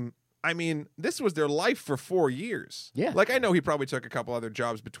team, I mean, this was their life for 4 years. Yeah. Like, I know he probably took a couple other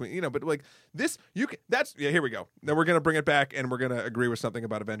jobs between, but like this, here we go. Now we're going to bring it back and we're going to agree with something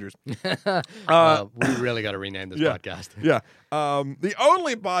about Avengers. We really got to rename this podcast. Yeah. The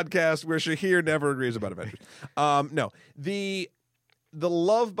only podcast where Shahir never agrees about Avengers. No, the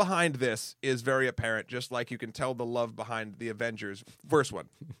love behind this is very apparent, just like you can tell the love behind the Avengers. First one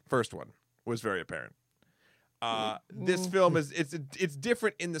was very apparent. This film it's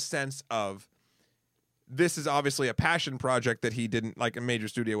different in the sense of this is obviously a passion project that he didn't like. A major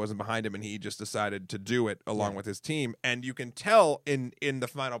studio wasn't behind him, and he just decided to do it along with his team. And you can tell in the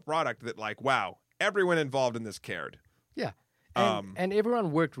final product that like, wow, everyone involved in this cared. Yeah, and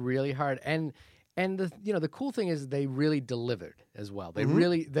everyone worked really hard. And the cool thing is they really delivered as well. They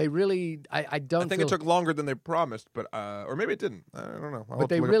really. I think it took longer than they promised, but or maybe it didn't. I don't know. But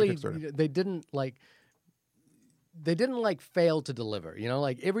they really they didn't like fail to deliver,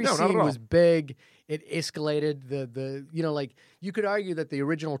 like every scene was big. It escalated the like you could argue that the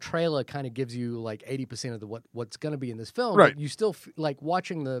original trailer kind of gives you like 80% of what's going to be in this film. Right. But you still like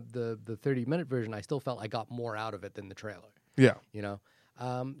watching the 30-minute version. I still felt I got more out of it than the trailer. Yeah.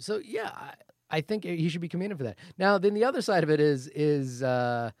 So yeah, I think he should be commended for that. Now, then the other side of it is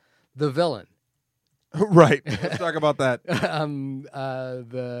the villain. Right. Let's talk about that.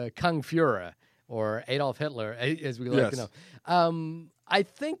 The Kung Fuhrer. Or Adolf Hitler, as we like to know. I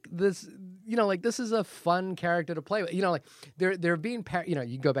think this, this is a fun character to play with. Like there being, you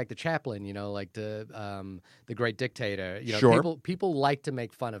can go back to Chaplin, like the Great Dictator. Sure. People like to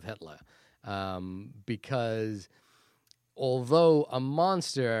make fun of Hitler because although a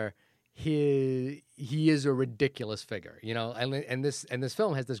monster, he is a ridiculous figure. And this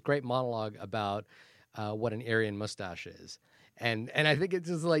film has this great monologue about what an Aryan mustache is. And I think it's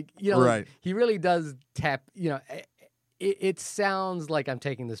just like, right. Like, he really does tap, it sounds like I'm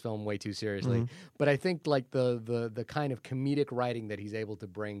taking this film way too seriously, but I think like the kind of comedic writing that he's able to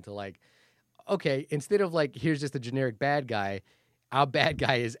bring to like, okay, instead of like, here's just a generic bad guy, our bad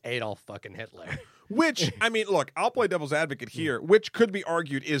guy is Adolf fucking Hitler. Which, I mean, look, I'll play devil's advocate here, which could be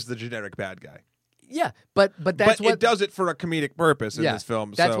argued is the generic bad guy. Yeah, but that's what it does it for a comedic purpose in this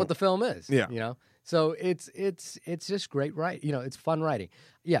film. That's what the film is. Yeah. So it's just great it's fun writing.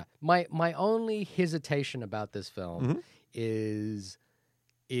 Yeah. My only hesitation about this film is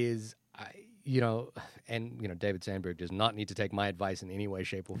David Sandberg does not need to take my advice in any way,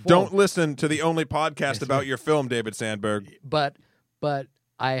 shape, or form. Don't listen to the only podcast about your film, David Sandberg. But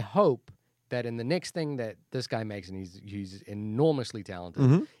I hope that in the next thing that this guy makes, and he's enormously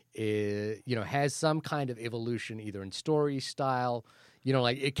talented, has some kind of evolution, either in story style,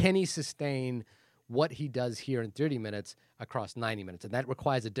 can he sustain what he does here in 30 minutes across 90 minutes, and that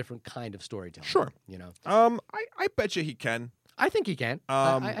requires a different kind of storytelling. Sure. I bet you he can. I think he can.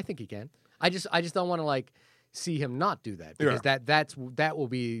 I think he can. I just don't want to like see him not do that because that will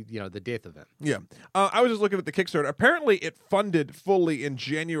be the death of him. Yeah. I was just looking at the Kickstarter. Apparently, it funded fully in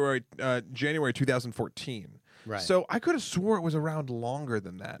January 2014. Right. So I could have swore it was around longer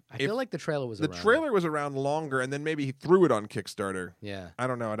than that. I feel like the trailer was around. The trailer was around longer, and then maybe he threw it on Kickstarter. Yeah. I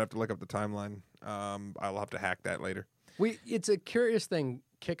don't know. I'd have to look up the timeline. I'll have to hack that later. It's a curious thing,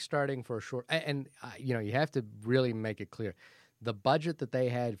 kickstarting for a short, and you have to really make it clear. The budget that they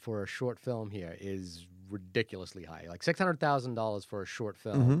had for a short film here is ridiculously high. Like $600,000 for a short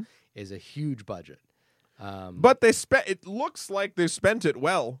film is a huge budget. But they spent. It looks like they spent it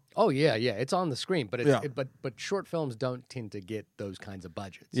well. Oh yeah, it's on the screen, but but short films don't tend to get those kinds of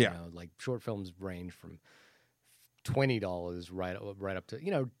budgets. Yeah. Like short films range from $20 right up to,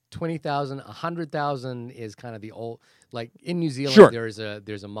 $20,000, $100,000 is kind of the old, like in New Zealand, Sure. there's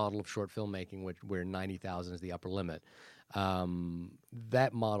a model of short filmmaking where 90,000 is the upper limit.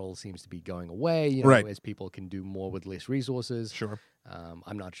 That model seems to be going away, Right. as people can do more with less resources. Sure.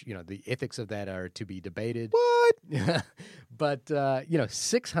 I'm not, the ethics of that are to be debated. What? But,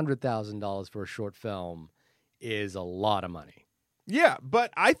 $600,000 for a short film is a lot of money. Yeah,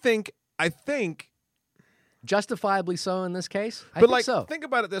 but I think Justifiably so in this case. I but think like so. think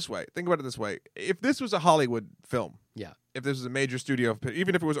about it this way. If this was a Hollywood film, Yeah. if this was a major studio,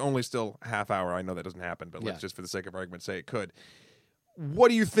 even if it was only still half hour, I know that doesn't happen, but let's Yeah. just for the sake of argument say it could. What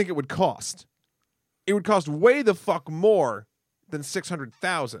do you think it would cost? It would cost way the fuck more than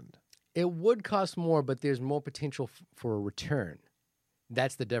 600,000. It would cost more, but there's more potential for a return.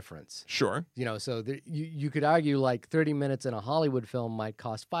 That's the difference. Sure. So you could argue like 30 minutes in a Hollywood film might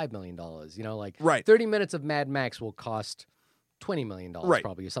cost $5 million. Right. 30 minutes of Mad Max will cost $20 million Right.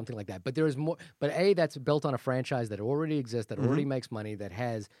 probably, or something like that. But there is more. But that's built on a franchise that already exists, that already makes money, that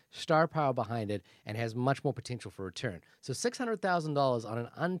has star power behind it, and has much more potential for return. So $600,000 on an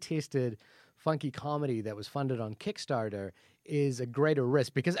untested, funky comedy that was funded on Kickstarter is a greater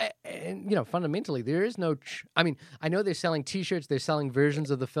risk because, fundamentally there is no. I know they're selling T-shirts, they're selling versions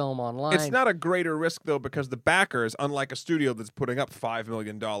of the film online. It's not a greater risk though because the backers, unlike a studio that's putting up $5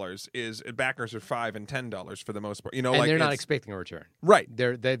 million, backers are $5 and $10 for the most part. and they're not expecting a return. Right.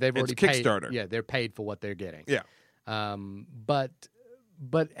 They've already paid. Kickstarter. Yeah, they're paid for what they're getting. Yeah. But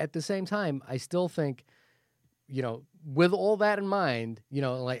at the same time, I still think, with all that in mind,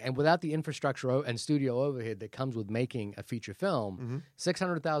 and without the infrastructure and studio overhead that comes with making a feature film,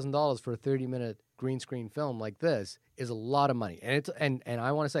 $600,000 for a 30-minute green screen film like this is a lot of money. And and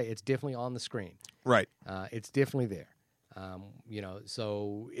I want to say it's definitely on the screen. Right. It's definitely there.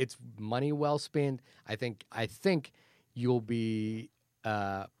 So it's money well spent. I think you'll be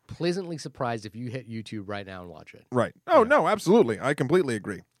pleasantly surprised if you hit YouTube right now and watch it. Right. Oh no, absolutely. I completely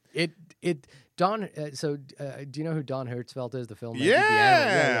agree. Don. Do you know who Don Hertzfeldt is? The filmmaker.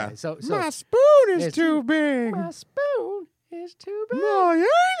 Yeah. So my spoon is Yes. too big. my spoon is too big. My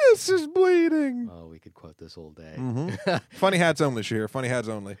anus is bleeding. Oh, we could quote this all day. Funny hats only, Sheer. Funny hats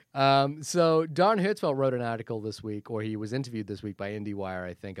only. So Don Hertzfeldt wrote an article this week, or he was interviewed this week by IndieWire,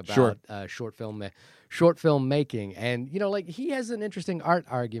 I think, about short film making, and he has an interesting art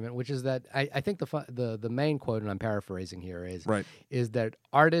argument, which is that I think the main quote, and I'm paraphrasing here, is that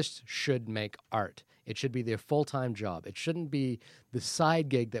artists should make art. It should be their full-time job. It shouldn't be the side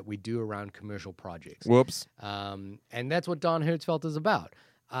gig that we do around commercial projects. Whoops. And that's what Don Hertzfeldt is about.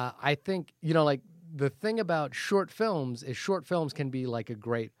 I think, the thing about short films is short films can be like a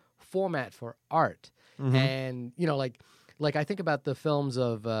great format for art. And, like I think about the films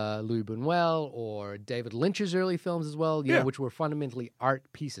of Louis Buñuel or David Lynch's early films as well, which were fundamentally art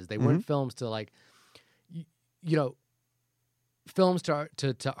pieces. They weren't films to films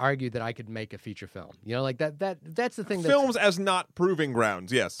to argue that I could make a feature film. That's the thing. Films as not proving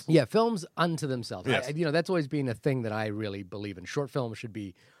grounds, yes. Yeah, films unto themselves. Yes. That's always been a thing that I really believe in. Short films should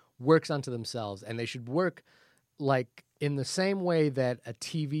be works unto themselves, and they should work like in the same way that a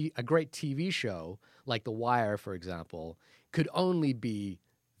great TV show, like The Wire, for example, could only be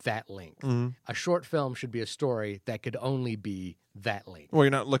that length. A short film should be a story that could only be that length. Well,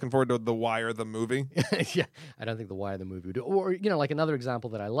 you're not looking forward to The Wire, the movie? Yeah, I don't think The Wire, the movie would do. Or, like another example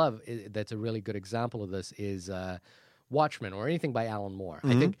that I love, that's a really good example of this, is Watchmen or anything by Alan Moore.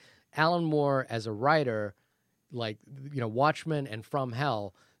 I think Alan Moore as a writer, Watchmen and From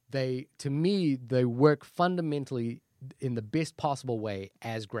Hell, to me, they work fundamentally in the best possible way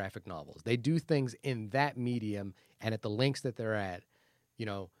as graphic novels. They do things in that medium and at the lengths that they're at,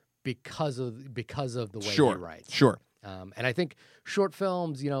 because of the way he writes. Sure. And I think short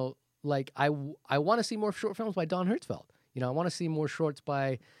films, I want to see more short films by Don Hertzfeldt. I want to see more shorts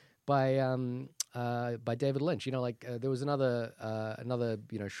by David Lynch. There was another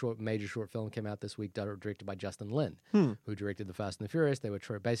major short film came out this week directed by Justin Lin, who directed The Fast and the Furious. They were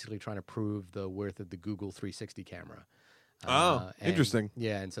basically trying to prove the worth of the Google 360 camera. Interesting.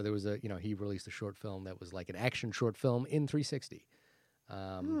 Yeah, and so there was he released a short film that was like an action short film in 360.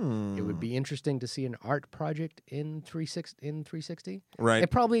 It would be interesting to see an art project in 360. Right.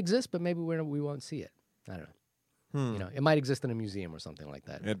 It probably exists, but maybe we won't see it. I don't know. It might exist in a museum or something like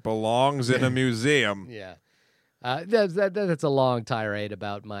that. It belongs in a museum. Yeah. That's a long tirade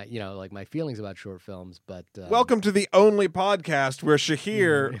about my my feelings about short films, but Welcome to the only podcast where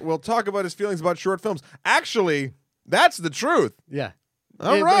Shahir will talk about his feelings about short films. Actually, that's the truth. yeah.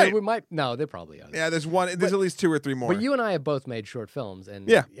 All right. We might. No, there probably are. Yeah, there's one. There's at least 2 or 3 more. But you and I have both made short films, and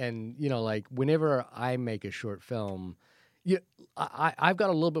Yeah. and like whenever I make a short film, I've got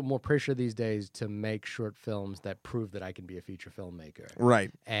a little bit more pressure these days to make short films that prove that I can be a feature filmmaker.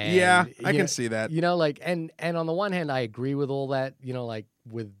 Right. And, yeah, I can see that. Like, and on the one hand, I agree with all that. Like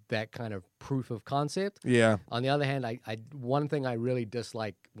with that kind of proof of concept. Yeah. On the other hand, I one thing I really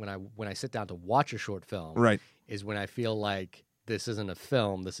dislike when I sit down to watch a short film, Right. is when I feel like this isn't a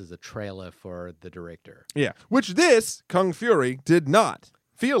film, this is a trailer for the director. Yeah. Which this Kung Fury did not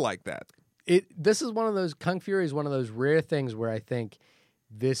feel like that. This is one of those, Kung Fury is one of those rare things where I think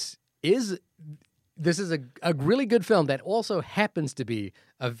this is a really good film that also happens to be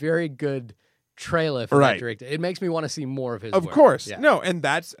a very good trailer for that director. It makes me want to see more of his work. Of course. Yeah. No, and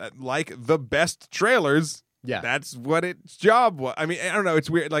that's like the best trailers. Yeah. That's what its job was. I mean, I don't know. It's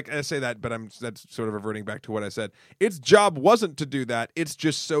weird. Like I say that, but that's sort of reverting back to what I said. Its job wasn't to do that. It's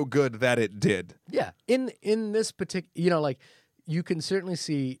just so good that it did. Yeah. In this particular, like you can certainly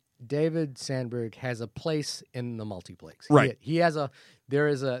see David Sandberg has a place in the multiplex. Right. He has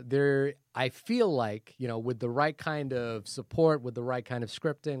I feel like, with the right kind of support, with the right kind of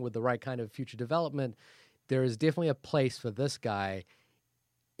scripting, with the right kind of future development, there is definitely a place for this guy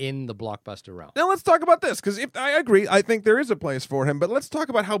in the blockbuster realm. Now let's talk about this, because if I agree, I think there is a place for him, but let's talk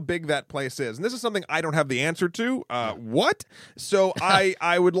about how big that place is. And this is something I don't have the answer to. What? So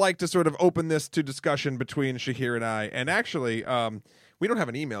I would like to sort of open this to discussion between Shahir and I. And actually, we don't have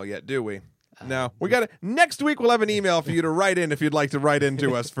an email yet, do we? No, we got it. Next week we'll have an email for you to write in if you'd like to write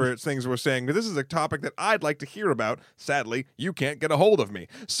into us for things we're saying. But this is a topic that I'd like to hear about. Sadly, you can't get a hold of me,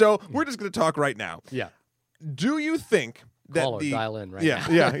 so we're just going to talk right now. Yeah. Do you think that Call or dial in right now.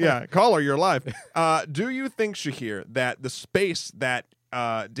 Yeah. Caller, you're live. Do you think, Shahir, that the space that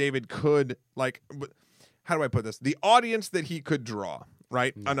David could, like, how do I put this? The audience that he could draw,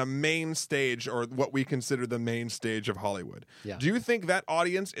 right, on a main stage, or what we consider the main stage of Hollywood. Yeah. Do you think that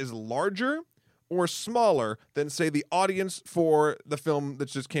audience is larger or smaller than, say, the audience for the film that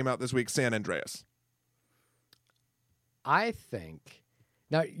just came out this week, San Andreas? I think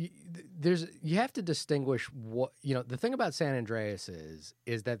now you have to distinguish what the thing about San Andreas is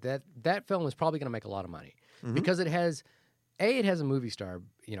that film is probably going to make a lot of money because it has a movie star,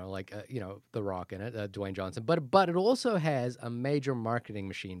 like The Rock in it, Dwayne Johnson, but it also has a major marketing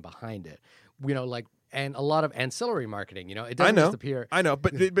machine behind it, and a lot of ancillary marketing. It doesn't just appear. I know,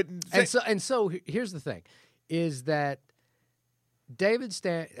 but so here's the thing, is that David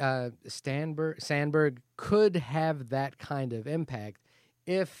Sandberg could have that kind of impact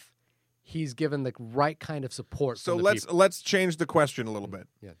if he's given the right kind of support. So from the people. let's change the question a little bit.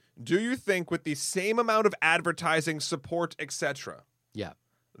 Yeah. Do you think with the same amount of advertising, support, etc., Yeah.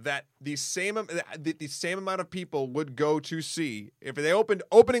 that the same amount of people would go to see if they opened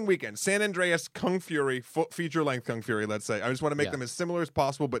opening weekend San Andreas Kung Fury feature length Kung Fury? Let's say I just want to make them as similar as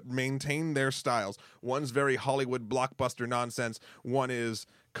possible, but maintain their styles. One's very Hollywood blockbuster nonsense. One is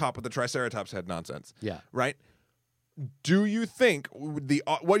Cop with the Triceratops head nonsense. Yeah. Right. Do you think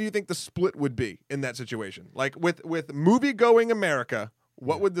what do you think the split would be in that situation? Like with movie going America,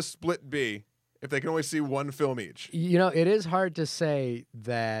 what would the split be if they can only see one film each? It is hard to say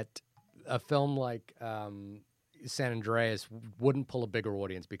that a film like San Andreas wouldn't pull a bigger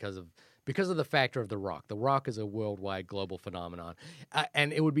audience because of the factor of The Rock. The Rock is a worldwide, global phenomenon,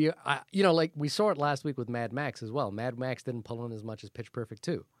 and it would be like we saw it last week with Mad Max as well. Mad Max didn't pull in as much as Pitch Perfect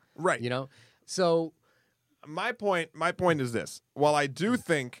 2. Right. So my point is this: while I do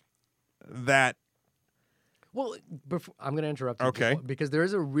think that. Well, I'm going to interrupt you. Okay. Because there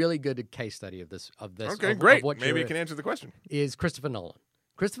is a really good case study of this. Okay, great. Maybe you can answer the question. Is Christopher Nolan.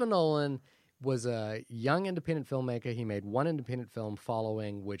 Christopher Nolan was a young independent filmmaker. He made one independent film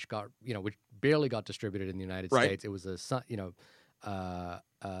following, which barely got distributed in the United States. It was a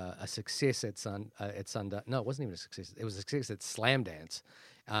success at Sundance. No, it wasn't even a success. It was a success at Slamdance.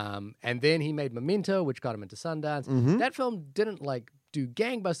 And then he made Memento, which got him into Sundance. That film didn't do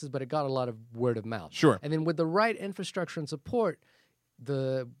gangbusters, but it got a lot of word of mouth. Sure. And then with the right infrastructure and support,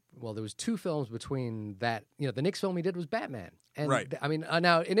 there was 2 films between that. The next film he did was Batman. And right.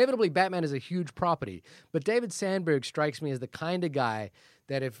 Now inevitably Batman is a huge property, but David Sandberg strikes me as the kind of guy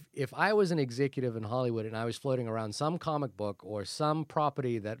that if I was an executive in Hollywood and I was floating around some comic book or some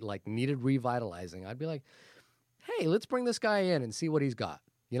property that needed revitalizing, I'd be like, hey, let's bring this guy in and see what he's got.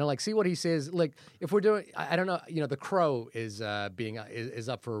 See what he says. If we're doing, I don't know. The Crow is up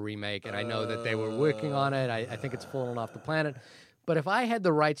for a remake, and I know that they were working on it. I think it's fallen off the planet. But if I had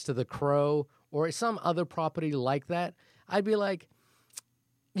the rights to The Crow or some other property like that, I'd be like,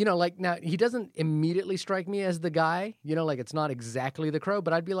 you know, like now he doesn't immediately strike me as the guy, you know, like it's not exactly the Crow,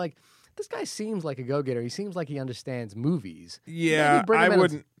 but I'd be like, this guy seems like a go-getter. He seems like he understands movies. Yeah, Maybe bring him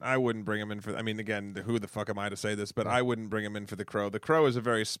in I wouldn't bring him in for. I mean, again, who the fuck am I to say this? But I wouldn't bring him in for The Crow. The Crow is a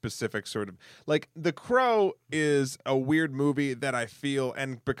very specific sort of like The Crow is a weird movie that I feel,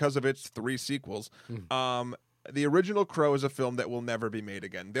 and because of its 3 sequels, the original Crow is a film that will never be made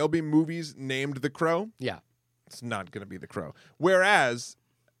again. There'll be movies named The Crow. Yeah, it's not going to be The Crow. Whereas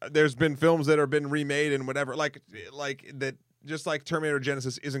there's been films that have been remade and whatever, like that. Just like Terminator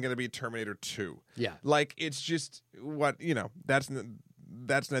Genesis isn't going to be Terminator 2. Yeah. Like, it's just what, you know, that's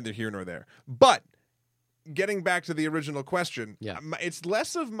neither here nor there. But getting back to the original question, it's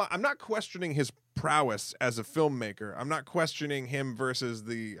less of my, I'm not questioning his prowess as a filmmaker. I'm not questioning him versus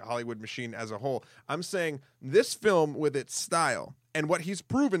the Hollywood machine as a whole. I'm saying this film with its style and what he's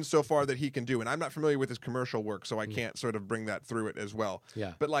proven so far that he can do, and I'm not familiar with his commercial work, so I can't sort of bring that through it as well.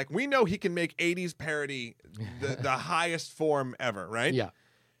 Yeah. But like, we know he can make 80s parody the highest form ever, right? Yeah.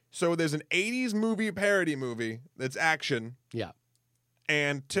 So there's an 80s movie parody movie that's action. Yeah.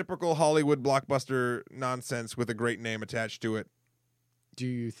 And typical Hollywood blockbuster nonsense with a great name attached to it.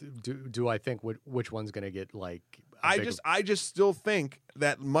 Do I think which one's going to get like? I just still think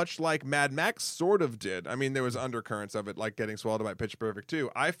that much like Mad Max sort of did. I mean, there was undercurrents of it, like getting swallowed by Pitch Perfect too.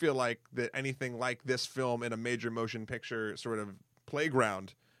 I feel like that anything like this film in a major motion picture sort of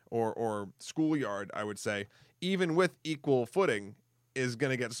playground or schoolyard, I would say, even with equal footing, is going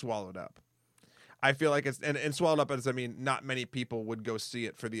to get swallowed up. I feel like it's and swallowed up as I mean, not many people would go see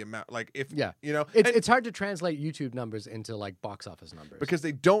it for the amount. Like if you know, it's hard to translate YouTube numbers into like box office numbers because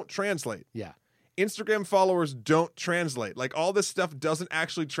they don't translate. Yeah, Instagram followers don't translate. Like all this stuff doesn't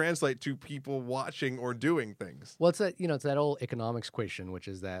actually translate to people watching or doing things. Well, it's that old economics question, which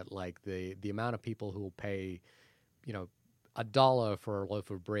is that like the amount of people who will pay, you know, $1 for a loaf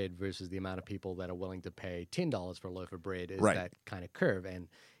of bread versus the amount of people that are willing to pay $10 for a loaf of bread is that kind of curve and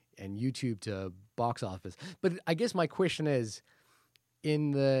YouTube to box office. But I guess my question is,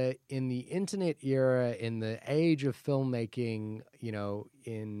 in the internet era, in the age of filmmaking,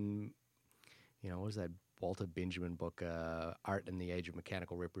 what was that Walter Benjamin book, Art in the Age of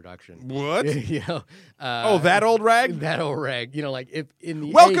Mechanical Reproduction? What? That old rag? That old rag. You know, like if in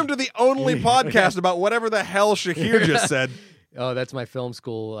the Welcome to the only podcast about whatever the hell Shakir just said. Oh, that's my film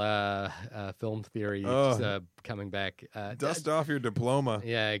school film theory coming back. Dust off your diploma.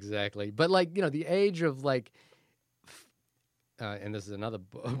 Yeah, exactly. But like, the age of like, and this is another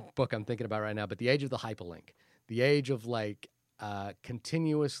book I'm thinking about right now, but the age of the hyperlink, the age of like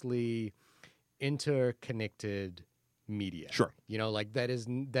continuously interconnected media. Sure. Like that is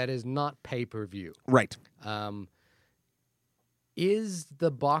not pay-per-view. Right. Is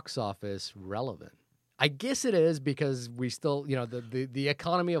the box office relevant? I guess it is because we still, the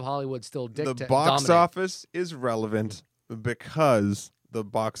economy of Hollywood still dictates. The box office is relevant because the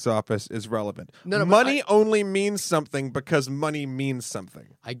box office is relevant. Money only means something because money means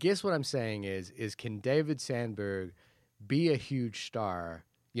something. I guess what I'm saying is can David Sandberg be a huge star,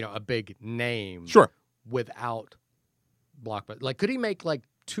 a big name, sure, without blockbuster? Like, could he make like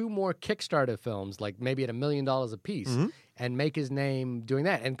 2 more Kickstarter films, like maybe at $1 million a piece, and make his name doing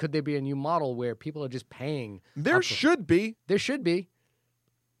that? And could there be a new model where people are just paying? There should be. There should be.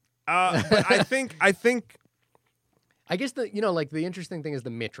 But I think. I guess the interesting thing is the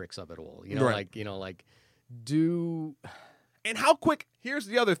metrics of it all. And how quick? Here's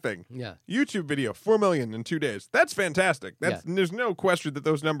the other thing. Yeah. YouTube video, 4 million in 2 days. That's fantastic. There's no question that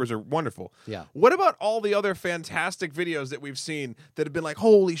those numbers are wonderful. Yeah. What about all the other fantastic videos that we've seen that have been like,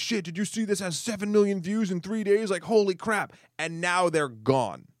 holy shit, did you see this has 7 million views in 3 days? Like, holy crap. And now they're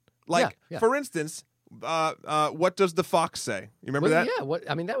gone. Like, for instance, what does the Fox say? You remember that? Yeah.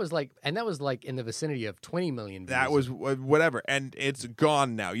 That was like in the vicinity of 20 million views. That was whatever, and it's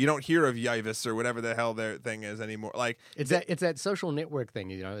gone now. You don't hear of Yivus or whatever the hell their thing is anymore. Like it's that social network thing.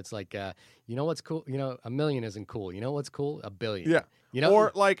 It's like what's cool. 1 million isn't cool. You know what's cool? 1 billion. Yeah.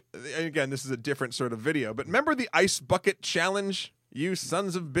 Or like again, this is a different sort of video, but remember the ice bucket challenge? You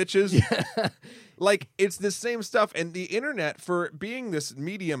sons of bitches. Yeah. Like, it's the same stuff. And the internet, for being this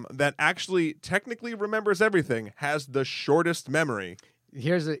medium that actually technically remembers everything, has the shortest memory.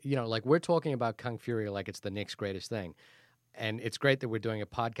 Here's like we're talking about Kung Fury like it's the next greatest thing. And it's great that we're doing a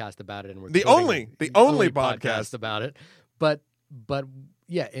podcast about it. And we're the only podcast about it. But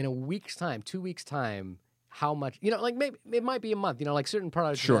yeah, in a week's time, 2 weeks' time, how much, like maybe it might be a month, like certain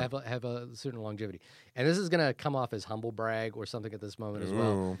products Sure. have a certain longevity. And this is going to come off as humble brag or something at this moment as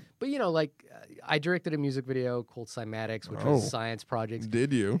well. Ooh. But, I directed a music video called Cymatics, which was a science project.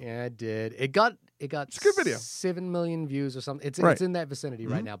 Did you? Yeah, I did. It got a good video. 7 million views or something. It's in that vicinity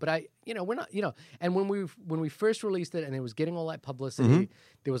Mm-hmm. right now. But we're not, and when we first released it and it was getting all that publicity,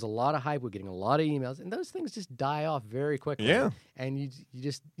 there was a lot of hype. We're getting a lot of emails, and those things just die off very quickly. Yeah. And you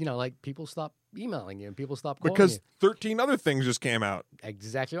just, people stop emailing you and people stop calling Because you. 13 other things just came out.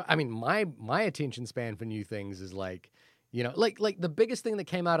 Exactly. I mean, my attention span for new things is like the biggest thing that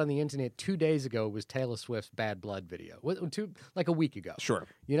came out on the internet 2 days ago was Taylor Swift's Bad Blood video. Like a week ago. Sure.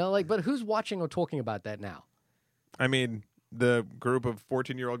 But who's watching or talking about that now? I mean, the group of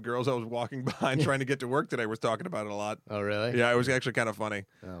 14-year-old girls I was walking behind trying to get to work today was talking about it a lot. Oh, really? Yeah, it was actually kind of funny.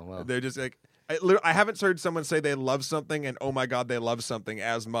 Oh, well. They're just like, I haven't heard someone say they love something and oh my God, they love something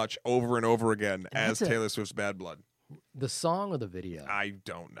as much over and over again as Taylor Swift's Bad Blood. The song or the video? I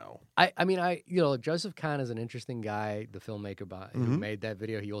don't know. I mean, Joseph Kahn is an interesting guy, the filmmaker who made that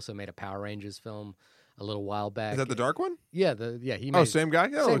video. He also made a Power Rangers film a little while back. Is that the dark one? Yeah, he made same guy?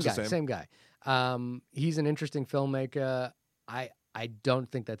 Yeah, same guy. He's an interesting filmmaker. I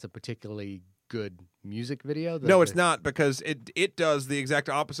don't think that's a particularly good music video. No, it's not, because it does the exact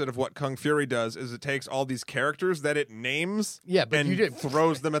opposite of what Kung Fury does. Is it takes all these characters that it names, but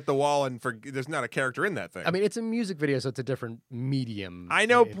throws them at the wall, and there's not a character in that thing. I mean, it's a music video, so it's a different medium. I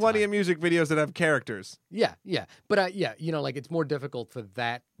know plenty of music videos that have characters. Yeah, but it's more difficult for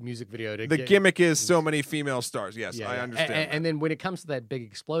that music video to. The gimmick is so many female stars. Yes, I understand. And then when it comes to that big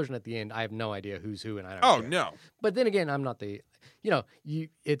explosion at the end, I have no idea who's who, and I don't. Oh care. no! But then again, I'm not the.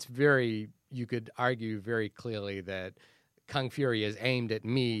 It's very. You could argue very clearly that Kung Fury is aimed at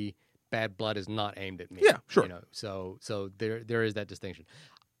me. Bad Blood is not aimed at me. Yeah, sure. So there is that distinction.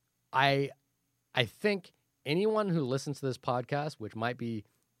 I think anyone who listens to this podcast, which might be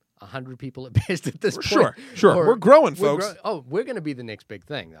 100 people at best at this point. Sure. We're growing, folks. We're going to be the next big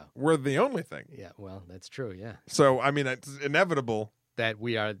thing, though. We're the only thing. Yeah, well, that's true, yeah. So, I mean, it's inevitable. That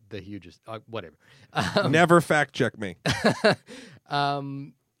we are the hugest. Whatever. Never fact check me.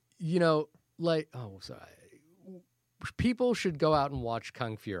 People should go out and watch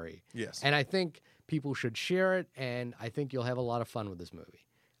Kung Fury. Yes. And I think people should share it, and I think you'll have a lot of fun with this movie.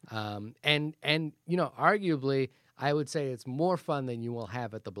 Arguably, I would say it's more fun than you will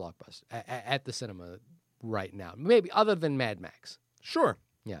have at the Blockbuster, at the cinema right now. Maybe other than Mad Max. Sure.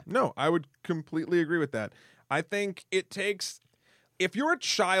 Yeah. No, I would completely agree with that. I think it takes, if you're a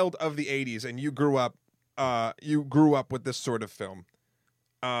child of the 80s and you grew up with this sort of film,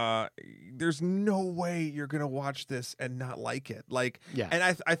 there's no way you're gonna watch this and not like it.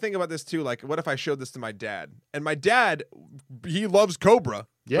 And I think about this too. Like, what if I showed this to my dad? And my dad, he loves Cobra,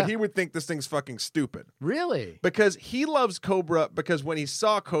 but he would think this thing's fucking stupid. Really? Because he loves Cobra because when he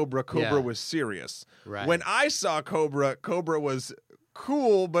saw Cobra was serious. Right. When I saw Cobra was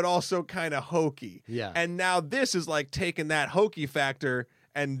cool, but also kind of hokey. Yeah. And now this is like taking that hokey factor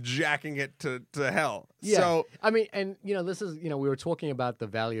and jacking it to hell. Yeah. So, I mean, and, this is, we were talking about the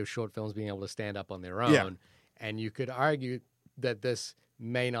value of short films being able to stand up on their own. Yeah. And you could argue that this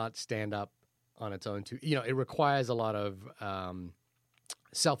may not stand up on its own, too. It requires a lot of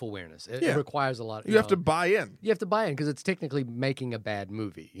self-awareness. It requires a lot. You have to buy in. You have to buy in because it's technically making a bad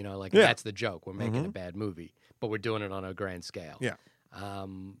movie. That's the joke. We're making a bad movie, but we're doing it on a grand scale. Yeah.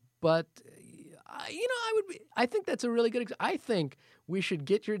 But I think that's a really good. I think we should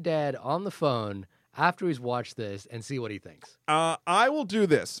get your dad on the phone after he's watched this and see what he thinks. I will do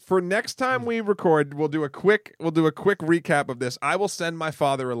this for next time we record. We'll do a quick recap of this. I will send my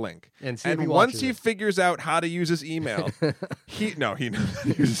father a link, and see if he once watches he it. figures out how to use his email, he knows how to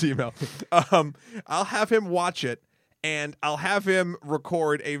use his email. I'll have him watch it, and I'll have him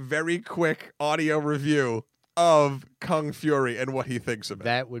record a very quick audio review of Kung Fury and what he thinks of it.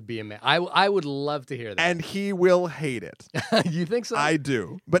 That would be amazing. I would love to hear that. And he will hate it. You think so? I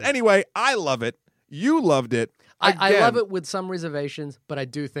do. But anyway, I love it. You loved it. I love it with some reservations, but I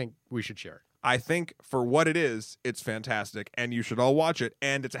do think we should share it. I think for what it is, it's fantastic, and you should all watch it.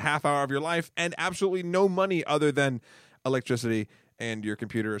 And it's a half hour of your life and absolutely no money other than electricity and your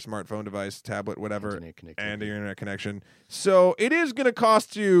computer or smartphone device, tablet, whatever, and your internet connection. So it is going to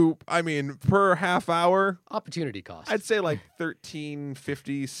cost you, per half hour. Opportunity cost. I'd say like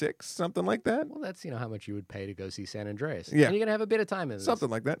 $13.56, something like that. Well, that's how much you would pay to go see San Andreas. Yeah. And you're going to have a bit of time in this.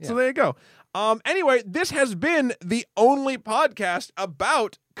 Something like that. Yeah. So there you go. Anyway, this has been the only podcast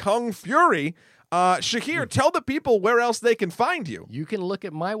about Kung Fury. Shahir, tell the people where else they can find you. You can look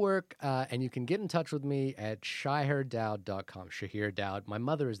at my work, and you can get in touch with me at shahirdaud.com. Shahir Daud. My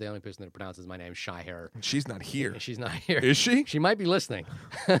mother is the only person that pronounces my name Shahir. She's not here. She's not here. Is she? She might be listening.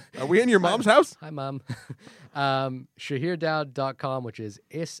 Are we in your mom's house? Hi, Mom. shahirdaud.com, which is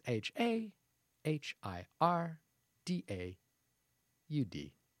SHAHIRDAUD.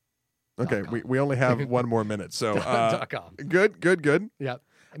 Okay, we only have one more minute, so .com. Good. Yep.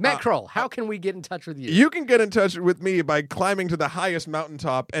 Matt Kroll, how can we get in touch with you? You can get in touch with me by climbing to the highest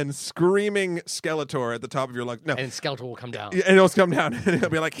mountaintop and screaming Skeletor at the top of your lungs. No, and Skeletor will come down. And he'll come down and he'll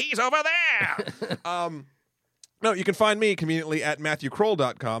be like, he's over there. No, you can find me conveniently at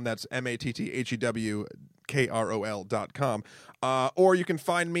MatthewKroll.com. That's MatthewKroll.com. Or you can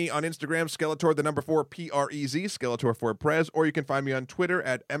find me on Instagram, Skeletor, the number 4, PREZ, Skeletor for Prez. Or you can find me on Twitter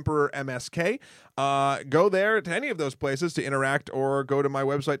at EmperorMSK. Go there to any of those places to interact or go to my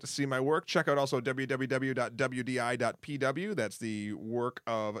website to see my work. Check out also www.wdi.pw. That's the work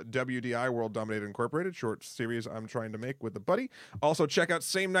of WDI, World Dominated Incorporated, short series I'm trying to make with a buddy. Also, check out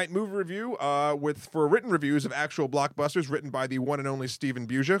Same Night Movie Review for written reviews of actual blockbusters written by the one and only Stephen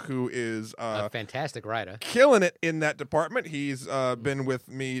Buja, who is a fantastic writer. Killing it in that department. He's been with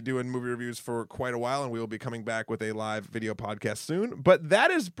me doing movie reviews for quite a while, and we will be coming back with a live video podcast soon. But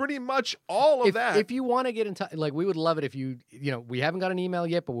that is pretty much all of that. If you want to get in touch, like, we would love it if you we haven't got an email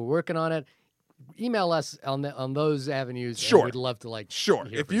yet, but we're working on it. Email us on those avenues. Sure. We'd love to Sure.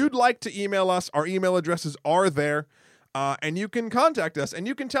 If you'd like to email us, our email addresses are there. And you can contact us, and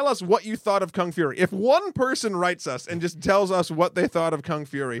you can tell us what you thought of Kung Fury. If one person writes us and just tells us what they thought of Kung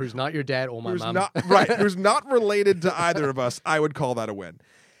Fury, who's not your dad or my mom, who's not related to either of us, I would call that a win.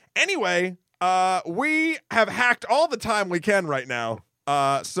 Anyway, we have hacked all the time we can right now.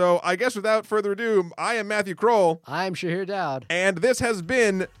 So I guess without further ado, I am Matthew Kroll. I'm Shahir Daud. And this has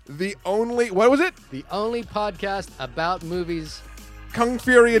been the only, what was it? The only podcast about movies. Kung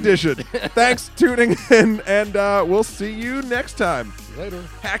Fury edition. Thanks for tuning in, and we'll see you next time. Later.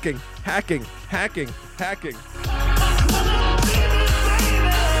 Hacking.